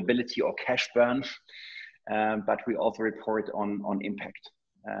profitability or cash burn, but we also report on impact.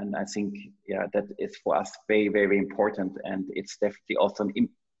 And I think, that is for us very, very important. And it's definitely also an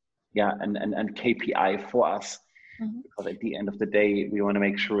KPI for us, mm-hmm. because at the end of the day, we want to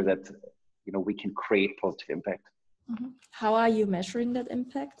make sure that, we can create positive impact. Mm-hmm. How are you measuring that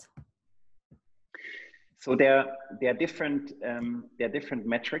impact? So there are different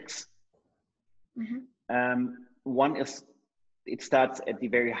metrics. Mm-hmm. One is, it starts at the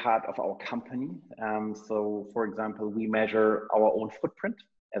very heart of our company. So for example, we measure our own footprint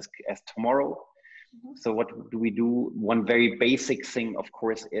as tomorrow. Mm-hmm. So what do we do? One very basic thing, of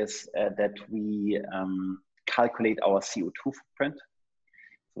course, is that we calculate our CO2 footprint.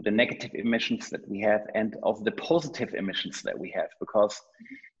 So the negative emissions that we have, and of the positive emissions that we have, because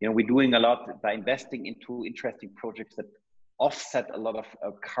we're doing a lot by investing into interesting projects that offset a lot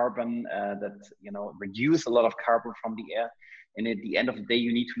of carbon, that reduce a lot of carbon from the air. And at the end of the day,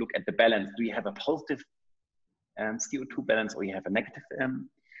 you need to look at the balance. Do you have a positive CO2 balance, or you have a negative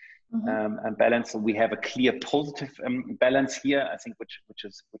balance? So we have a clear positive balance here, I think,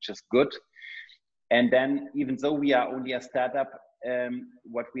 which is good. And then, even though we are only a startup,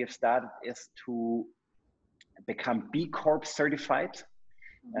 what we have started is to become B Corp certified.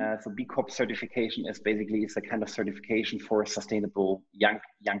 So B Corp certification is a kind of certification for sustainable young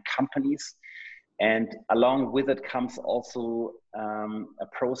companies. And along with it comes also a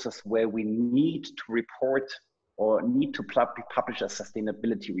process where we need to report, or need to publish a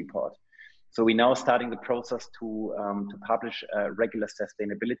sustainability report. So we're now starting the process to publish a regular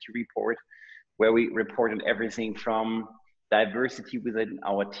sustainability report, where we report on everything from diversity within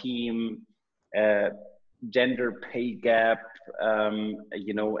our team, gender pay gap,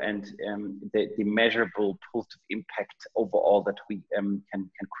 you know, and the measurable positive impact overall that we can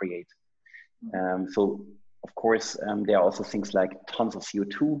create. So of course, there are also things like tons of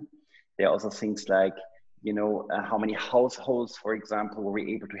CO2. There are also things like, you know, how many households, for example, were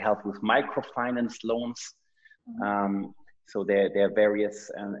we able to help with microfinance loans. So there are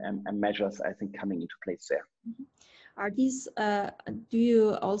various measures, I think, coming into place there. Are these, do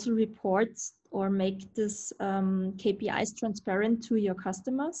you also report or make this KPIs transparent to your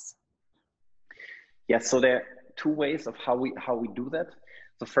customers? Yes, so there are two ways of how we do that.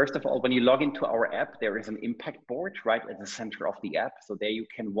 So first of all, when you log into our app, there is an impact board right at the center of the app. So there you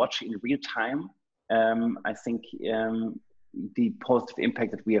can watch in real time, I think, the positive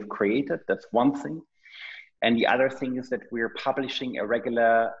impact that we have created. That's one thing. And the other thing is that we're publishing a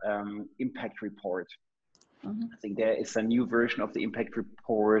regular impact report. I think there is a new version of the impact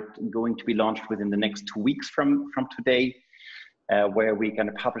report going to be launched within the next 2 weeks from today, where we're going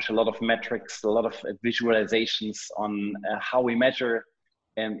to publish a lot of metrics, a lot of visualizations on how we measure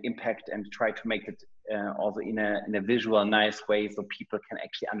impact, and try to make it also in a visual, nice way, so people can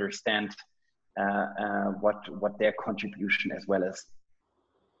actually understand what their contribution as well is.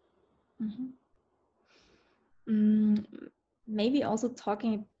 Maybe also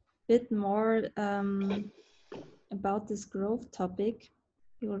talking a bit more about this growth topic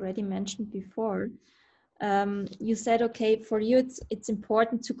you already mentioned before. You said, okay, for you it's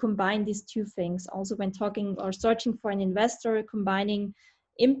important to combine these two things. Also, when talking or searching for an investor, combining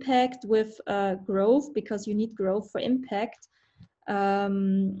impact with growth, because you need growth for impact.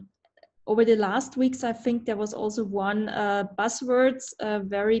 Over the last weeks, I think there was also one buzzword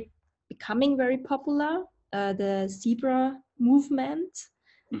becoming very popular, the zebra movement.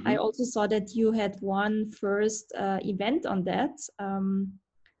 I also saw that you had one first event on that.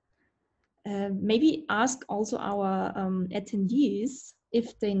 Maybe ask also our attendees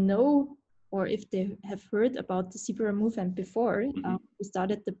if they know or if they have heard about the zebra movement before. We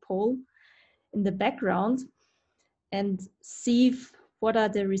started the poll in the background and see what are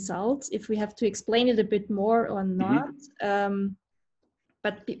the results, if we have to explain it a bit more or not.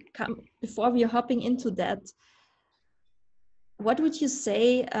 But before we are hopping into that, what would you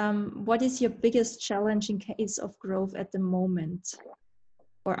say, what is your biggest challenge in case of growth at the moment?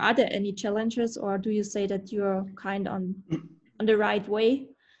 Or are there any challenges, or do you say that you're kind on the right way,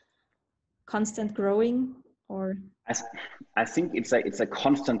 constant growing? Or I think it's a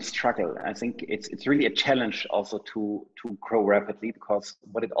constant struggle. I think it's really a challenge also to grow rapidly, because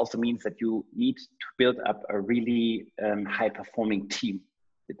what it also means that you need to build up a really high performing team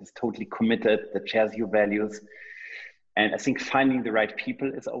that is totally committed, that shares your values. And I think finding the right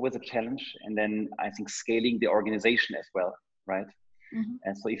people is always a challenge. And then I think scaling the organization as well, right?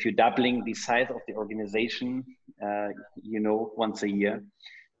 And so if you're doubling the size of the organization, you know, once a year,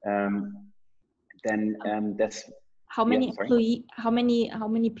 then that's how many employees? How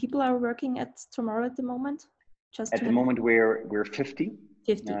many people are working at Tomorrow at the moment? Just at the moment we're 50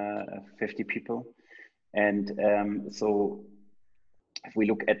 people, and so if we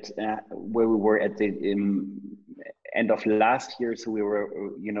look at where we were at the end of last year, so we were,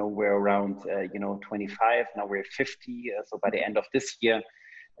 you know, we're around 25. Now we're 50. So by the end of this year,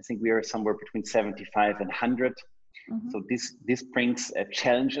 I think we are somewhere between 75 and 100. So this brings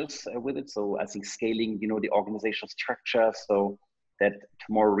challenges with it. So I think scaling, you know, the organizational structure, so that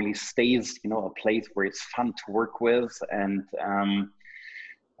Tomorrow really stays, you know, a place where it's fun to work with, and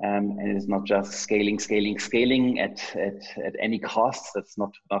it's not just scaling at any cost. That's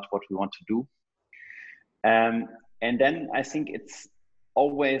not what we want to do. And then I think it's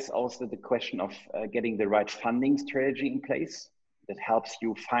always also the question of getting the right funding strategy in place that helps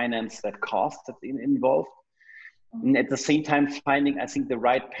you finance that cost that's involved. And at the same time, finding, I think, the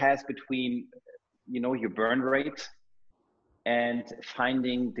right path between, you know, your burn rate and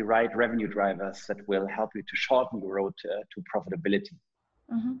finding the right revenue drivers that will help you to shorten the road to profitability.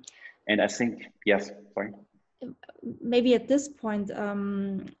 And I think, yes, sorry. Maybe at this point,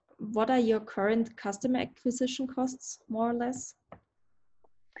 what are your current customer acquisition costs, more or less?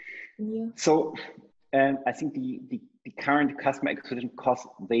 So I think the current customer acquisition costs,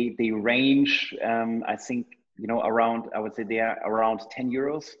 they range, I think, you know, around, I would say they are around 10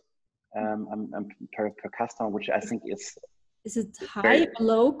 euros per customer, which I think is it high or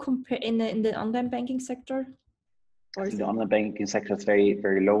low compared in the online banking sector? Or the online banking sector is very,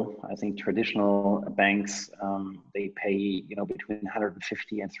 very low. I think traditional banks, they pay, you know, between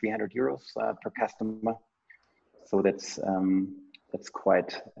 150 and 300 euros per customer. So that's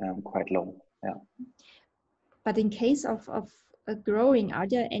quite low. Yeah. But in case of growing, are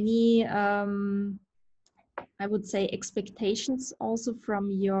there any, I would say, expectations also from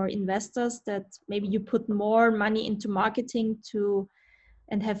your investors that maybe you put more money into marketing to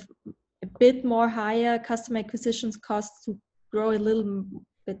and have a bit more higher customer acquisitions costs to grow a little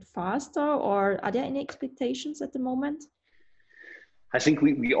bit faster, or are there any expectations at the moment? I think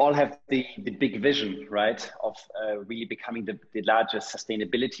we all have the big vision, right, of really becoming the largest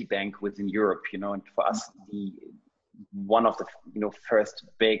sustainability bank within Europe, you know, and for us, one of the first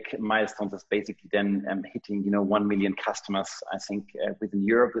big milestones is basically then hitting 1 million customers, I think, within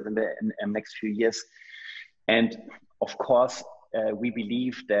Europe within the next few years. And of course, we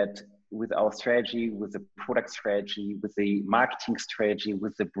believe that with our strategy, with the product strategy, with the marketing strategy,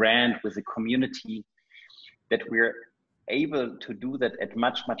 with the brand, with the community, that we're able to do that at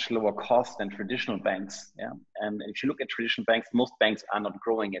much lower cost than traditional banks. Yeah, and if you look at traditional banks, most banks are not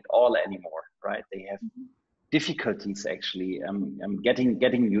growing at all anymore, right? They have difficulties actually getting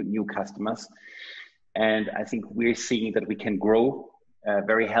new customers, and I think we're seeing that we can grow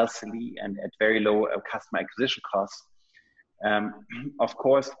very healthily and at very low customer acquisition costs. Of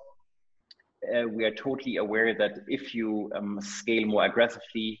course, we are totally aware that if you scale more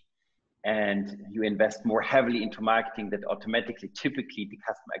aggressively and you invest more heavily into marketing, that automatically, typically, the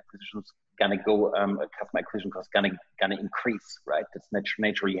customer acquisition is gonna go, customer acquisition cost gonna increase, right? That's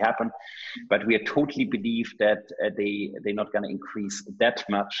naturally happen, but we totally believe that they're not gonna increase that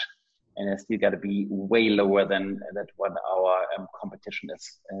much, and it's still got to be way lower than that what our competition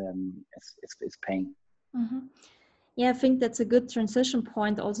is paying. Mm-hmm. Yeah, I think that's a good transition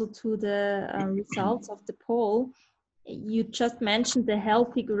point also to the results of the poll. You just mentioned the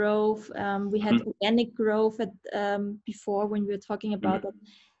healthy growth. We had organic growth at, before when we were talking about it.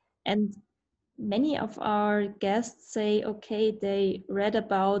 And many of our guests say, okay, they read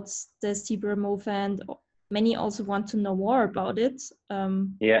about the zebra move and many also want to know more about it.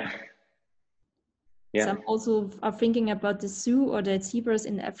 Some also are thinking about the zoo or the zebras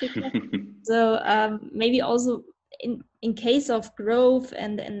in Africa. So maybe also in case of growth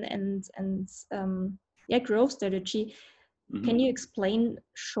and growth strategy, can you explain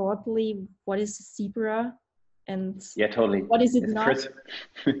shortly what is a zebra and totally. What is it not? First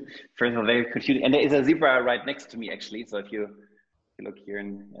of all, very confusing. And there is a zebra right next to me, actually. So if you look here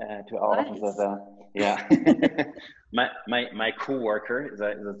to our office, my co-worker is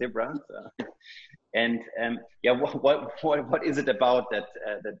a zebra. So. And what is it about that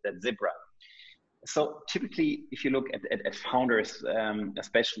zebra? So typically, if you look at founders,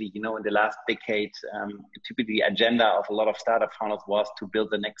 especially in the last decade, typically the agenda of a lot of startup founders was to build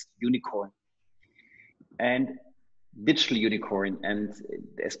the next unicorn, and digital unicorn, and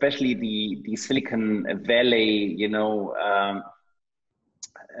especially the Silicon Valley,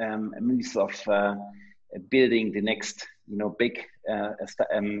 moves of building the next big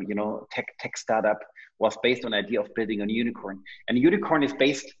tech startup was based on the idea of building a unicorn, and a unicorn is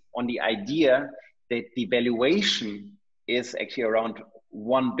based on the idea that the valuation is actually around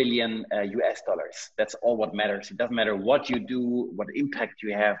 $1 billion US. That's all what matters. It doesn't matter what you do, what impact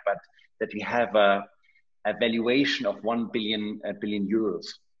you have, but that you have a valuation of 1 billion euros.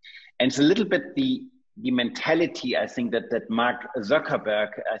 And it's a little bit the mentality, I think, that Mark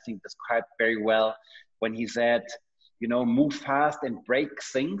Zuckerberg, I think, described very well when he said, move fast and break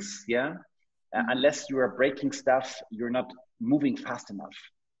things. Unless you are breaking stuff, you're not moving fast enough.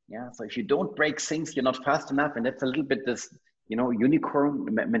 So if you don't break things, you're not fast enough. And that's a little bit this, unicorn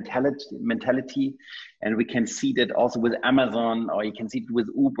mentality. And we can see that also with Amazon, or you can see it with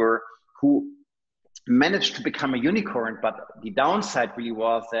Uber, who managed to become a unicorn. But the downside really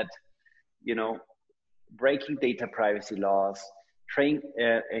was that, breaking data privacy laws, breaking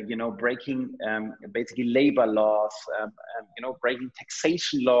basically labor laws, breaking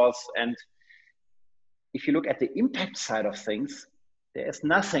taxation laws. And if you look at the impact side of things, there's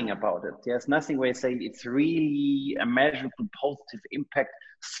nothing about it. There's nothing where you say it's really a measurable positive impact,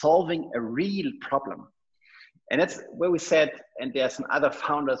 solving a real problem. And that's where we said, and there are some other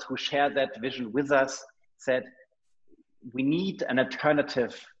founders who share that vision with us, said we need an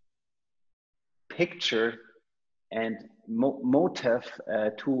alternative picture and motive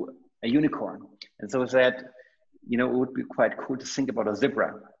to a unicorn. And so we said, it would be quite cool to think about a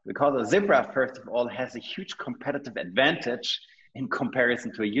zebra, because a zebra, first of all, has a huge competitive advantage in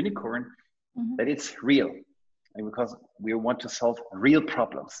comparison to a unicorn, that it's real, and because we want to solve real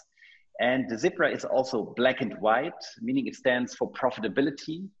problems. And the zebra is also black and white, meaning it stands for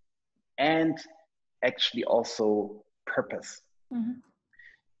profitability and actually also purpose.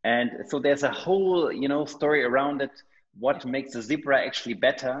 And so there's a whole, story around it, what makes the zebra actually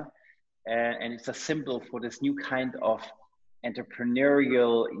better. And it's a symbol for this new kind of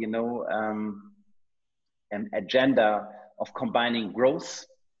entrepreneurial, an agenda of combining growth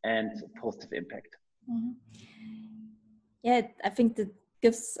and positive impact. Mm-hmm. Yeah, I think that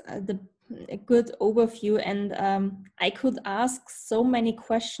gives a good overview, and I could ask so many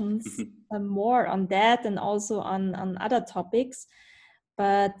questions more on that and also on other topics.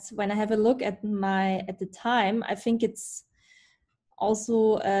 But when I have a look at the time, I think it's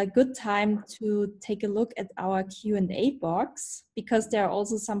also a good time to take a look at our Q&A box, because there are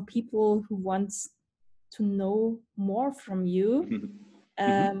also some people who want to know more from you.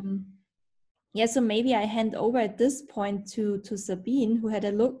 Yeah, so maybe I hand over at this point to Sabine, who had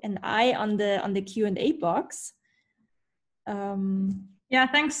an eye on the Q&A box. Yeah,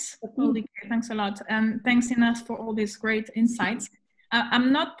 thanks, Ulrike. Thanks a lot, and thanks Inas for all these great insights.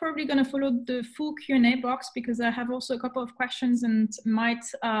 I'm not probably going to follow the full Q&A box, because I have also a couple of questions and might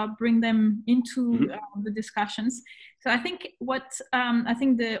bring them into the discussions. So I think what I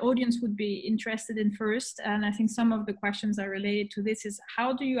think the audience would be interested in first, and I think some of the questions are related to this, is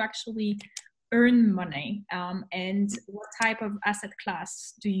how do you actually earn money, and what type of asset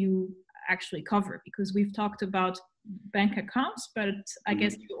class do you actually cover? Because we've talked about bank accounts, but I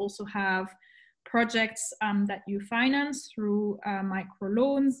guess you also have projects that you finance through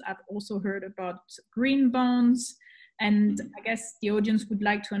microloans. I've also heard about green bonds, and I guess the audience would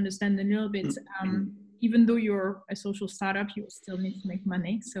like to understand a little bit, even though you're a social startup, you still need to make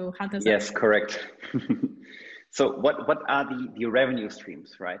money. So how does that Yes, correct. So what are the revenue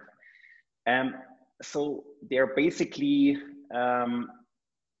streams, right? So they're basically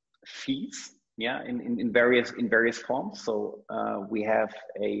fees, yeah, in various forms. So we have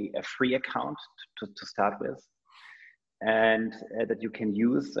a free account to start with, and that you can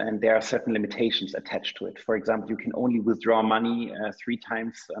use, and there are certain limitations attached to it. For example, you can only withdraw money 3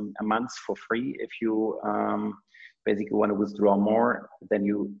 times a month for free. If you basically want to withdraw more, then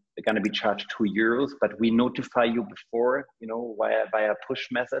you are going to be charged €2, but we notify you before, via push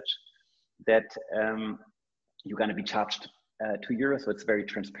message, that you're going to be charged €2, so it's very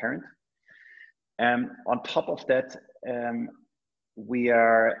transparent. On top of that, we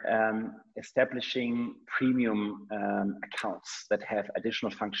are establishing premium accounts that have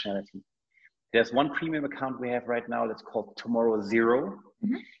additional functionality. There's one premium account we have right now that's called Tomorrow Zero,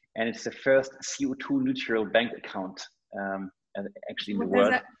 and it's the first CO2 neutral bank account actually in the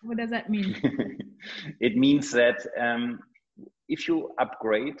world. What does that mean? It means that if you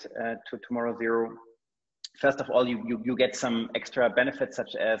upgrade to Tomorrow Zero, first of all, you get some extra benefits,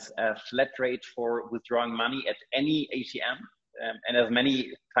 such as a flat rate for withdrawing money at any ATM, and as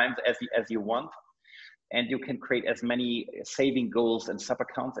many times as you want. And you can create as many saving goals and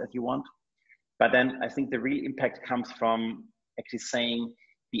sub-accounts as you want. But then I think the real impact comes from actually saying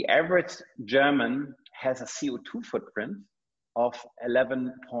the average German has a CO2 footprint of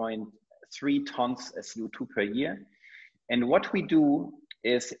 11.3 tons of CO2 per year. And what we do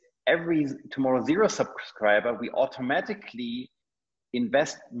is, every Tomorrow Zero subscriber, we automatically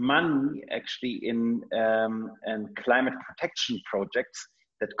invest money actually in climate protection projects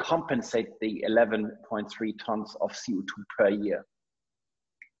that compensate the 11.3 tons of CO2 per year.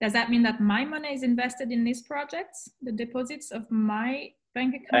 Does that mean that my money is invested in these projects, the deposits of my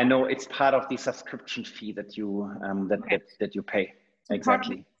bank account? I know it's part of the subscription fee that you that you pay. So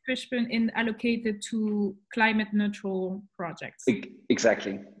exactly. Subscription allocated to climate neutral projects.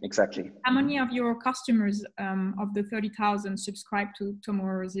 Exactly. How many of your customers of the 30,000 subscribe to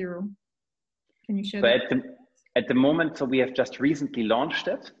Tomorrow Zero? Can you share that? At the moment, so we have just recently launched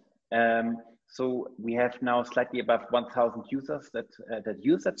it. So we have now slightly above 1,000 users that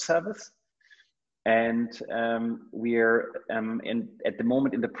use that service. And we're at the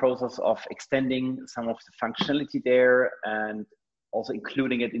moment in the process of extending some of the functionality there, and also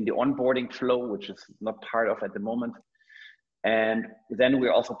including it in the onboarding flow, which is not part of at the moment. And then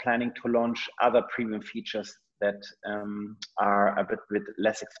we're also planning to launch other premium features that are a bit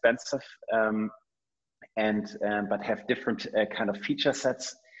less expensive, but have different kind of feature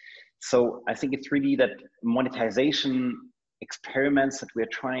sets. So I think it's really that monetization experiments that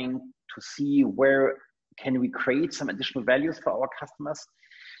we're trying to see where can we create some additional values for our customers.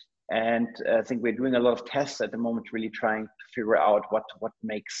 And I think we're doing a lot of tests at the moment, really trying to figure out what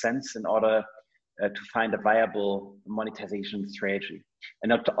makes sense in order to find a viable monetization strategy.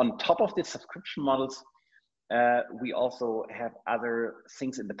 And on top of the subscription models, we also have other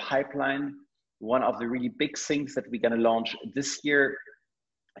things in the pipeline. One of the really big things that we're going to launch this year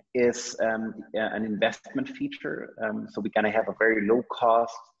is an investment feature. So we're going to have a very low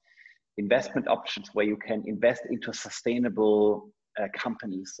cost investment options where you can invest into sustainable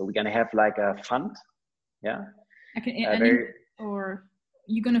companies. So we're going to have like a fund, yeah, Or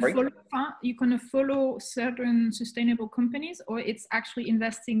you're gonna follow certain sustainable companies, or it's actually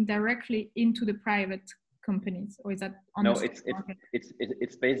investing directly into the private companies, or is that on the stock market?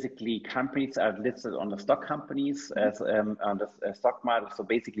 It's basically companies are listed on the stock companies as on the stock market. So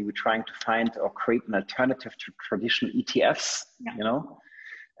basically, we're trying to find or create an alternative to traditional ETFs. Yeah. You know,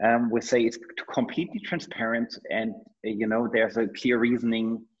 we say it's completely transparent, and you know, there's a clear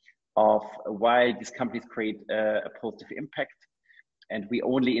reasoning of why these companies create a positive impact. And we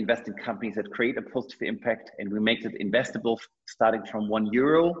only invest in companies that create a positive impact, and we make it investable starting from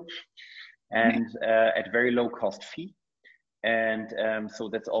 €1 and at very low cost fee. And so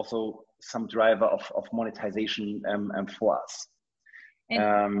that's also some driver of monetization for us.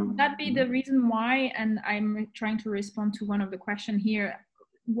 And would that be the reason why, and I'm trying to respond to one of the questions here,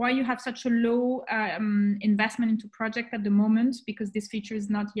 why you have such a low investment into project at the moment, because this feature is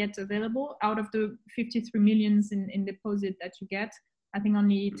not yet available? Out of the 53 millions in deposit that you get, I think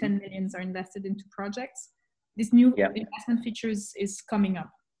only 10 millions are invested into projects. This new investment features is coming up.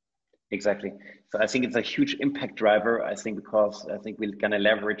 Exactly. So I think it's a huge impact driver. I think because I think we're going to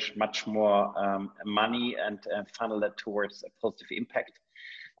leverage much more money and funnel that towards a positive impact,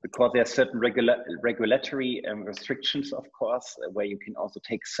 because there are certain regulatory restrictions, of course, where you can also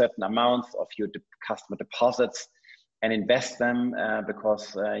take certain amounts of your customer deposits and invest them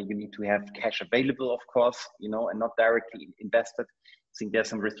because you need to have cash available, of course, you know, and not directly invested. I think there's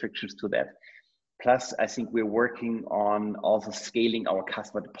some restrictions to that. Plus, I think we're working on also scaling our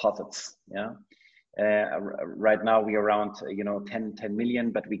customer deposits. Yeah, right now we're around 10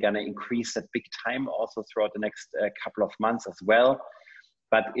 million, but we're gonna increase that big time also throughout the next couple of months as well.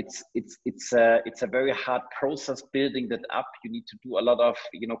 But it's a very hard process building that up. You need to do a lot of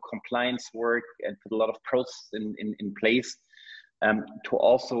compliance work and put a lot of process in place to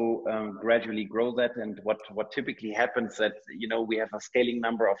also gradually grow that. And what typically happens that we have a scaling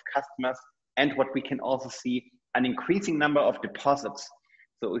number of customers. And what we can also see, an increasing number of deposits.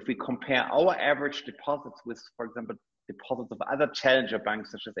 So if we compare our average deposits with, for example, deposits of other challenger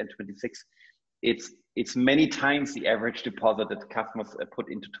banks such as N26, it's many times the average deposit that customers put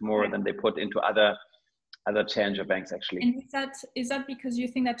into Tomorrow than they put into other challenger banks, actually. And is that because you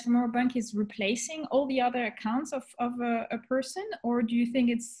think that Tomorrow Bank is replacing all the other accounts of a person, or do you think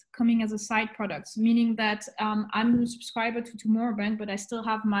it's coming as a side product, meaning that I'm a subscriber to Tomorrow Bank, but I still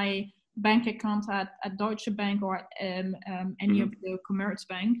have my bank account at Deutsche Bank or any of the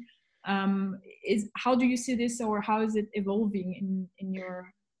Commerzbank? How do you see this, or how is it evolving in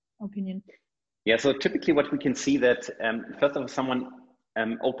your opinion? Yeah, so typically what we can see that first of all, someone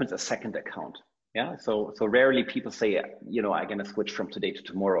opens a second account. Yeah, so rarely people say, I'm gonna switch from today to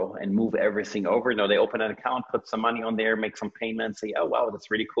tomorrow and move everything over. No, they open an account, put some money on there, make some payments, say, oh wow, that's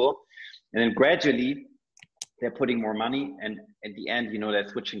really cool, and then gradually they're putting more money, and at the end, they're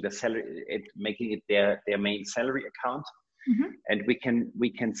switching the salary, making it their main salary account. And we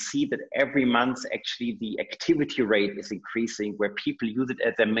can see that every month, actually, the activity rate is increasing, where people use it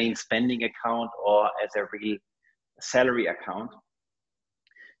as their main spending account or as a real salary account.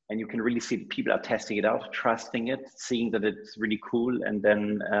 And you can really see that people are testing it out, trusting it, seeing that it's really cool, and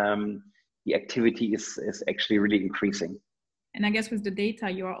then the activity is actually really increasing. And I guess with the data,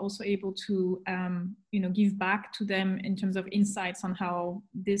 you are also able to, give back to them in terms of insights on how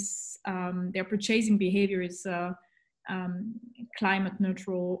this their purchasing behavior is climate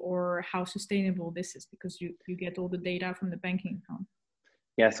neutral, or how sustainable this is, because you get all the data from the banking account.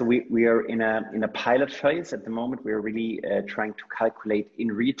 Yeah, so we are in a pilot phase at the moment. We're really trying to calculate in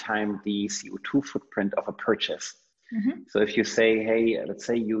real time the CO2 footprint of a purchase. So if you say, hey, let's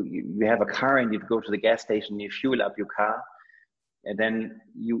say you have a car and you go to the gas station, you fuel up your car, and then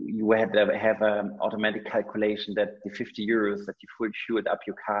you have an automatic calculation that the €50 that you fueled up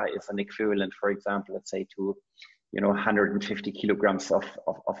your car is an equivalent, for example, let's say to 150 kilograms of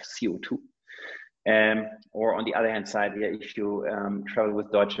CO2. Or on the other hand side, if you travel with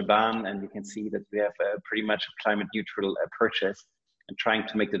Deutsche Bahn, and you can see that we have a pretty much climate neutral purchase, and trying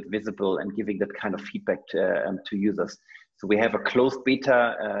to make that visible and giving that kind of feedback to users. So we have a closed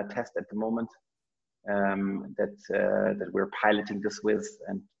beta test at the moment that we're piloting this with,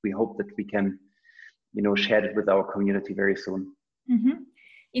 and we hope that we can share it with our community very soon.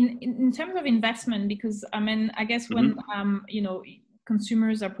 In terms of investment, because I guess when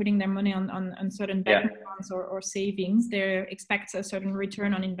consumers are putting their money on certain bank accounts or savings, they expect a certain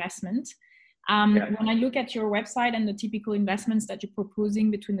return on investment. When I look at your website and the typical investments that you're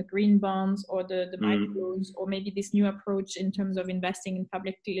proposing between the green bonds or the micros, or maybe this new approach in terms of investing in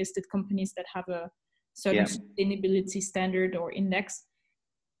publicly listed companies that have a certain sustainability standard or index,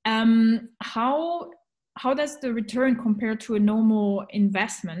 how how does the return compare to a normal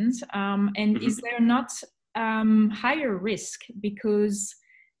investment? And is there not higher risk because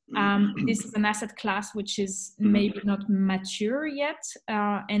this is an asset class which is maybe not mature yet,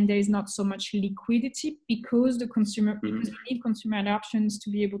 and there is not so much liquidity because because you need consumer adoptions to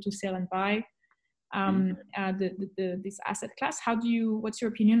be able to sell and buy this asset class. What's your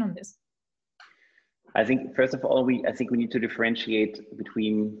opinion on this? I think first of all, I think we need to differentiate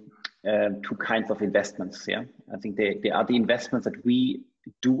between two kinds of investments. Yeah, I think they are the investments that we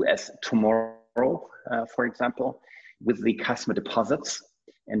do as tomorrow, for example, with the customer deposits,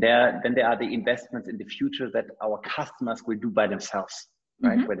 and then there are the investments in the future that our customers will do by themselves,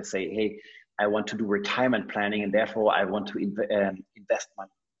 right? Where they say, hey, I want to do retirement planning, and therefore I want to invest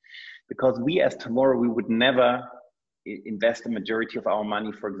money. Because we as tomorrow, we would never invest the majority of our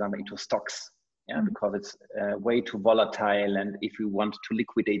money, for example, into stocks. Yeah, because it's way too volatile, and if you want to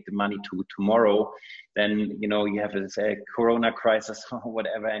liquidate the money to tomorrow, then you have a Corona crisis or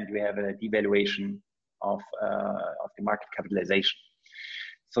whatever, and you have a devaluation of the market capitalization.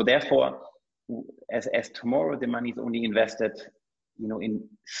 So therefore, as tomorrow, the money is only invested, in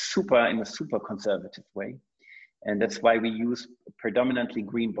a super conservative way, and that's why we use predominantly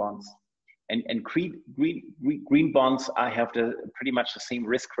green bonds. And green bonds, I have pretty much the same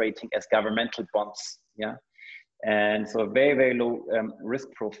risk rating as governmental bonds, yeah, and so a very, very low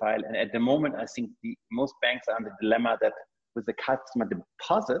risk profile. And at the moment, I think most banks are in the dilemma that with the customer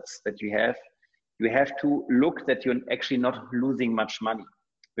deposits that you have to look that you're actually not losing much money,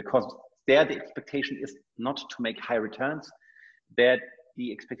 because there the expectation is not to make high returns. That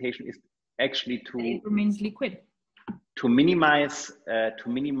the expectation is actually it remains liquid. To minimize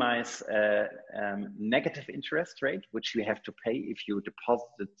negative interest rate, which you have to pay if you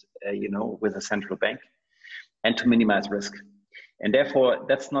deposit it, with a central bank, and to minimize risk. And therefore,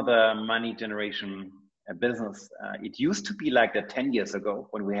 that's not a money generation business. It used to be like that 10 years ago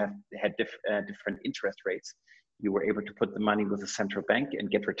when we had different interest rates. You were able to put the money with a central bank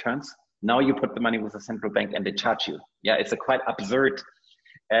and get returns. Now you put the money with a central bank and they charge you. Yeah, it's a quite absurd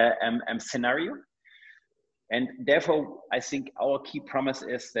scenario. And therefore, I think our key promise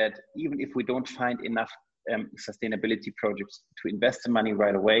is that even if we don't find enough sustainability projects to invest the money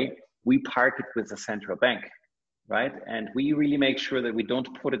right away, we park it with the central bank, right? And we really make sure that we don't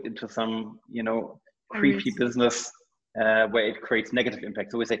put it into some, creepy business where it creates negative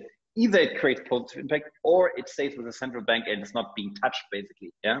impact. So we say either it creates positive impact or it stays with the central bank and it's not being touched,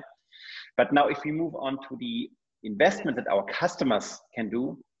 basically. Yeah. But now, if we move on to the investment that our customers can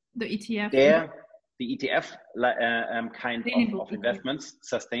do, the ETF. The ETF kind of investments,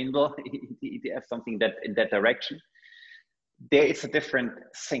 sustainable ETF, something that in that direction, there is a different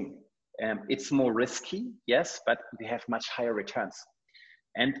thing. It's more risky, yes, but we have much higher returns.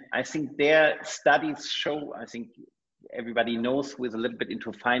 And I think their studies show, I think everybody knows with a little bit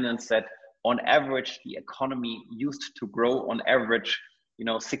into finance, that on average, the economy used to grow on average,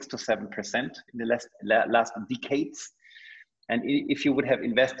 6 to 7% in the last decades. And if you would have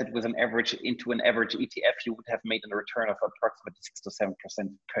invested into an average ETF, you would have made a return of approximately 6 to 7%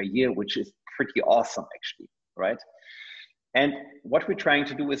 per year, which is pretty awesome, actually, right? And what we're trying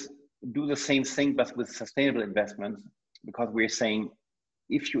to do is do the same thing, but with sustainable investments, because we're saying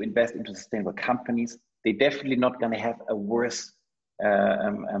if you invest into sustainable companies, they're definitely not going to have a worse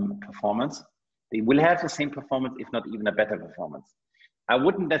performance. They will have the same performance, if not even a better performance. I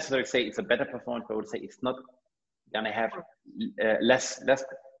wouldn't necessarily say it's a better performance, but I would say it's not going to have less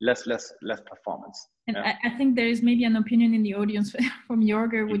performance. And yeah. I think there is maybe an opinion in the audience from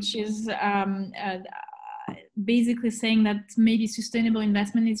Jorger, which is basically saying that maybe sustainable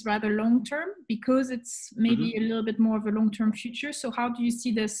investment is rather long-term because it's maybe a little bit more of a long-term future. So how do you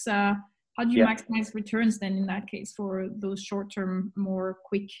see this? How do you maximize returns then in that case for those short-term, more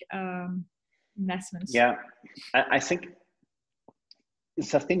quick investments? Yeah, I think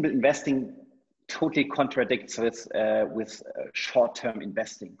sustainable investing totally contradicts with short-term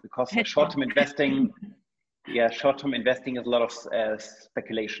investing, because short-term investing is a lot of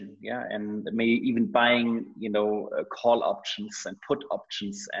speculation, and maybe even buying, call options and put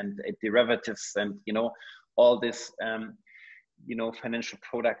options and derivatives and all this, financial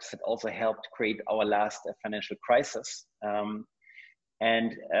products that also helped create our last financial crisis.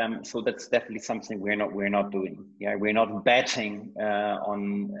 So that's definitely something we're not doing. Yeah, we're not betting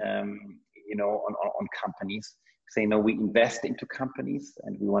on companies. Say no, we invest into companies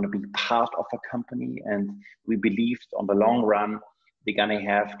and we want to be part of a company, and we believe on the long run they're gonna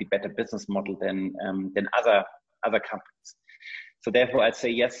have the better business model than other companies. So therefore, I'd say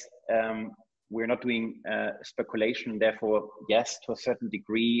yes, we're not doing speculation. Therefore, yes, to a certain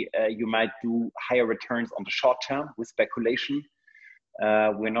degree, you might do higher returns on the short term with speculation.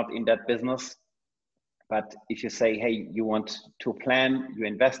 We're not in that business. But if you say, hey, you want to plan your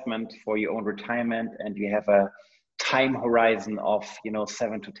investment for your own retirement and you have a time horizon of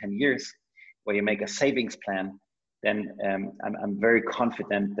 7 to 10 years where you make a savings plan, then I'm very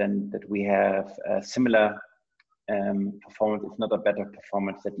confident then that we have a similar performance, if not a better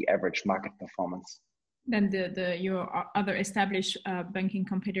performance than the average market performance. Than your other established banking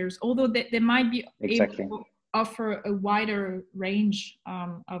competitors, although they might be exactly able to offer a wider range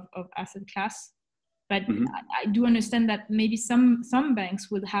of asset class. But I do understand that maybe some banks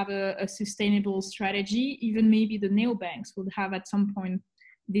would have a sustainable strategy. Even maybe the neobanks would have at some point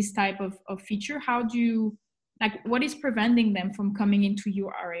this type of feature. How do you, what is preventing them from coming into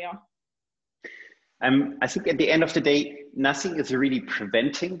your area? I think at the end of the day, nothing is really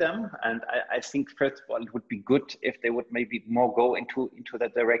preventing them. And I think, first of all, it would be good if they would maybe more go into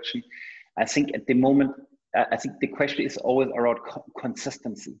that direction. I think at the moment, I think the question is always around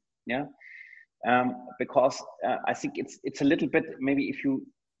consistency. Yeah. Because I think it's a little bit, maybe if you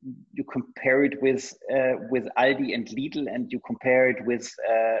compare it with Aldi and Lidl, and you compare it with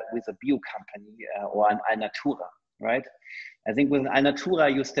a bio company or an Alnatura, right? I think with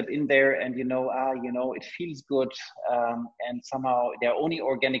Alnatura, you step in there and it feels good, and somehow they're only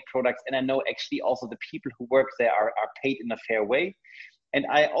organic products, and I know actually also the people who work there are paid in a fair way, and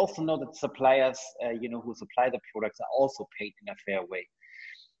I also know that suppliers who supply the products are also paid in a fair way.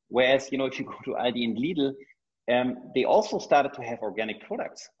 Whereas, if you go to Aldi and Lidl, they also started to have organic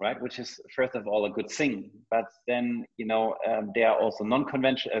products, right? Which is, first of all, a good thing. But then, there are also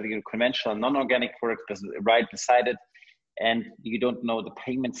conventional, non-organic products right beside it. And you don't know the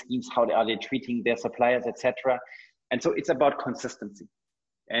payment schemes, how are they treating their suppliers, etc. And so it's about consistency.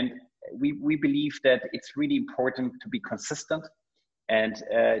 And we believe that it's really important to be consistent and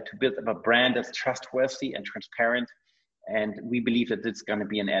to build up a brand that's trustworthy and transparent. And we believe that it's going to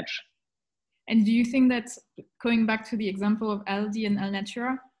be an edge. And do you think that, going back to the example of Aldi and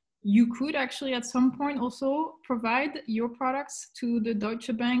Alnatura, you could actually at some point also provide your products to the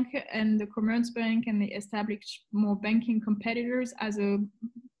Deutsche Bank and the Commerzbank and the established more banking competitors as the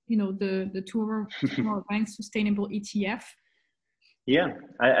two more bank sustainable ETF? Yeah,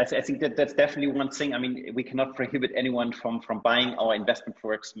 I think that's definitely one thing. I mean, we cannot prohibit anyone from buying our investment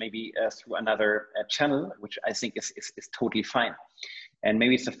products maybe through another channel, which I think is totally fine. And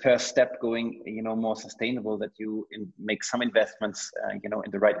maybe it's the first step going, more sustainable, that you make some investments,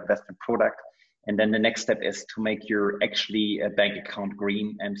 in the right investment product. And then the next step is to make your actually bank account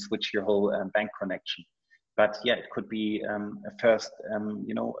green and switch your whole bank connection. But yeah, it could be a first,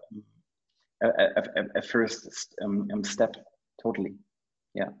 a first step. Totally.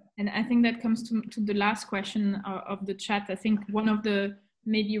 Yeah. And I think that comes to the last question of the chat. I think one of the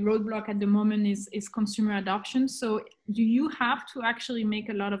maybe roadblock at the moment is consumer adoption. So do you have to actually make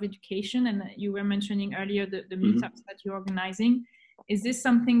a lot of education? And you were mentioning earlier the meetups that you're organizing. Is this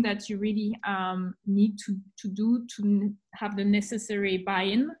something that you really need to do to have the necessary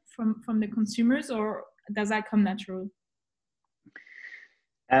buy-in from the consumers, or does that come natural?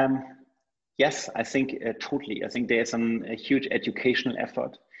 Yes, I think totally. I think there's a huge educational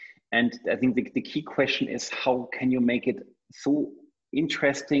effort. And I think the key question is, how can you make it so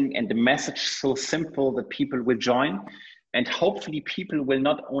interesting and the message so simple that people will join? And hopefully people will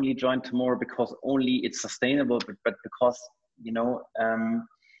not only join tomorrow because only it's sustainable, but because,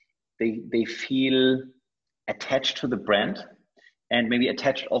 they feel attached to the brand and maybe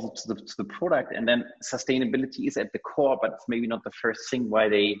attached also to the product. And then sustainability is at the core, but it's maybe not the first thing why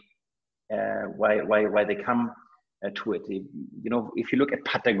they come to it. If you look at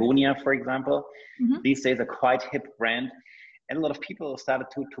Patagonia, for example, these days a quite hip brand, and a lot of people started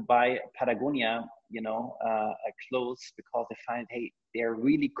to buy Patagonia, clothes, because they find, hey, they're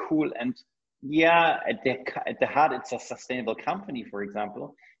really cool. And yeah, at the heart, it's a sustainable company, for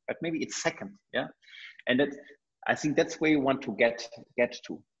example, but maybe it's second. Yeah. And I think that's where you want to get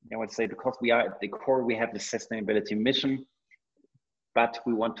to. I would say, because we are at the core, we have the sustainability mission, but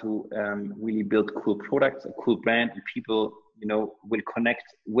we want to really build cool products, a cool brand, and people, will connect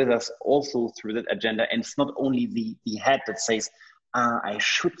with us also through that agenda. And it's not only the head that says, I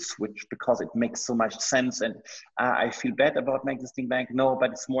should switch because it makes so much sense, and I feel bad about my existing bank. No,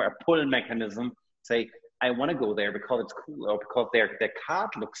 but it's more a pull mechanism. Say, I want to go there because it's cool, or because their card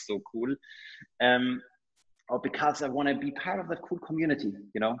looks so cool, or because I want to be part of that cool community.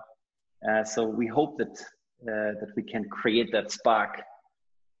 So we hope that we can create that spark.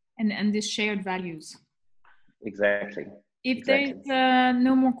 And these shared values. Exactly. If Exactly. there's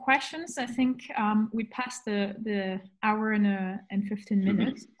no more questions, I think we passed the hour and 15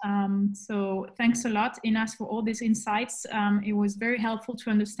 minutes. So thanks a lot, Inas, for all these insights. It was very helpful to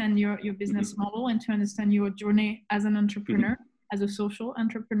understand your business model and to understand your journey as an entrepreneur, as a social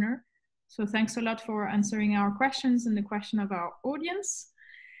entrepreneur. So thanks a lot for answering our questions and the question of our audience.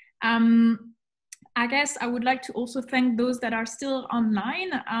 I guess I would like to also thank those that are still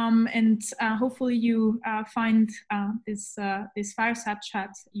online, and hopefully you find this fireside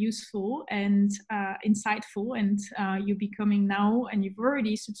chat useful and insightful, and you becoming now, and you've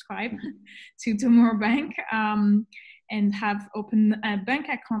already subscribed to Tomorrow Bank and have opened a bank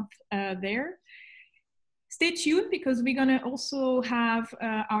account there. Stay tuned, because we're going to also have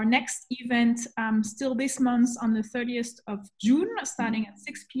our next event still this month on the 30th of June, starting at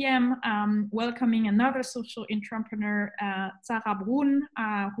 6 p.m., welcoming another social entrepreneur, Sarah Brun,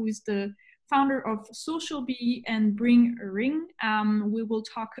 who is the founder of Social Bee and Bring a Ring. We will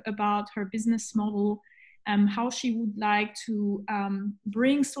talk about her business model, how she would like to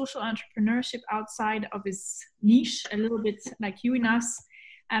bring social entrepreneurship outside of its niche, a little bit like you and us,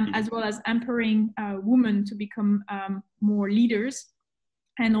 as well as empowering women to become more leaders.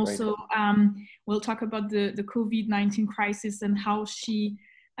 And also we'll talk about the COVID-19 crisis and how she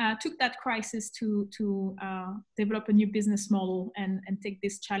took that crisis to develop a new business model and take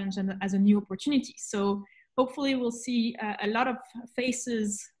this challenge as a new opportunity. So hopefully we'll see a lot of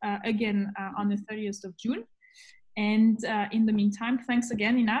faces again on the 30th of June. And in the meantime, thanks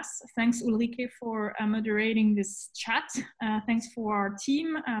again, Inas. Thanks, Ulrike, for moderating this chat. Thanks for our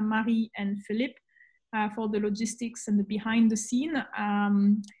team, Marie and Philippe, for the logistics and the behind the scene. Yeah,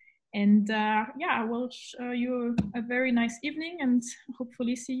 I will show you a very nice evening and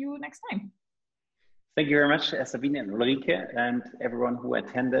hopefully see you next time. Thank you very much, Sabine and Ulrike, and everyone who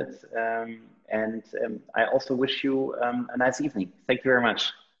attended. I also wish you a nice evening. Thank you very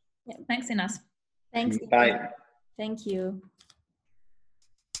much. Yeah, thanks, Inas. Thanks. Bye. Thank you.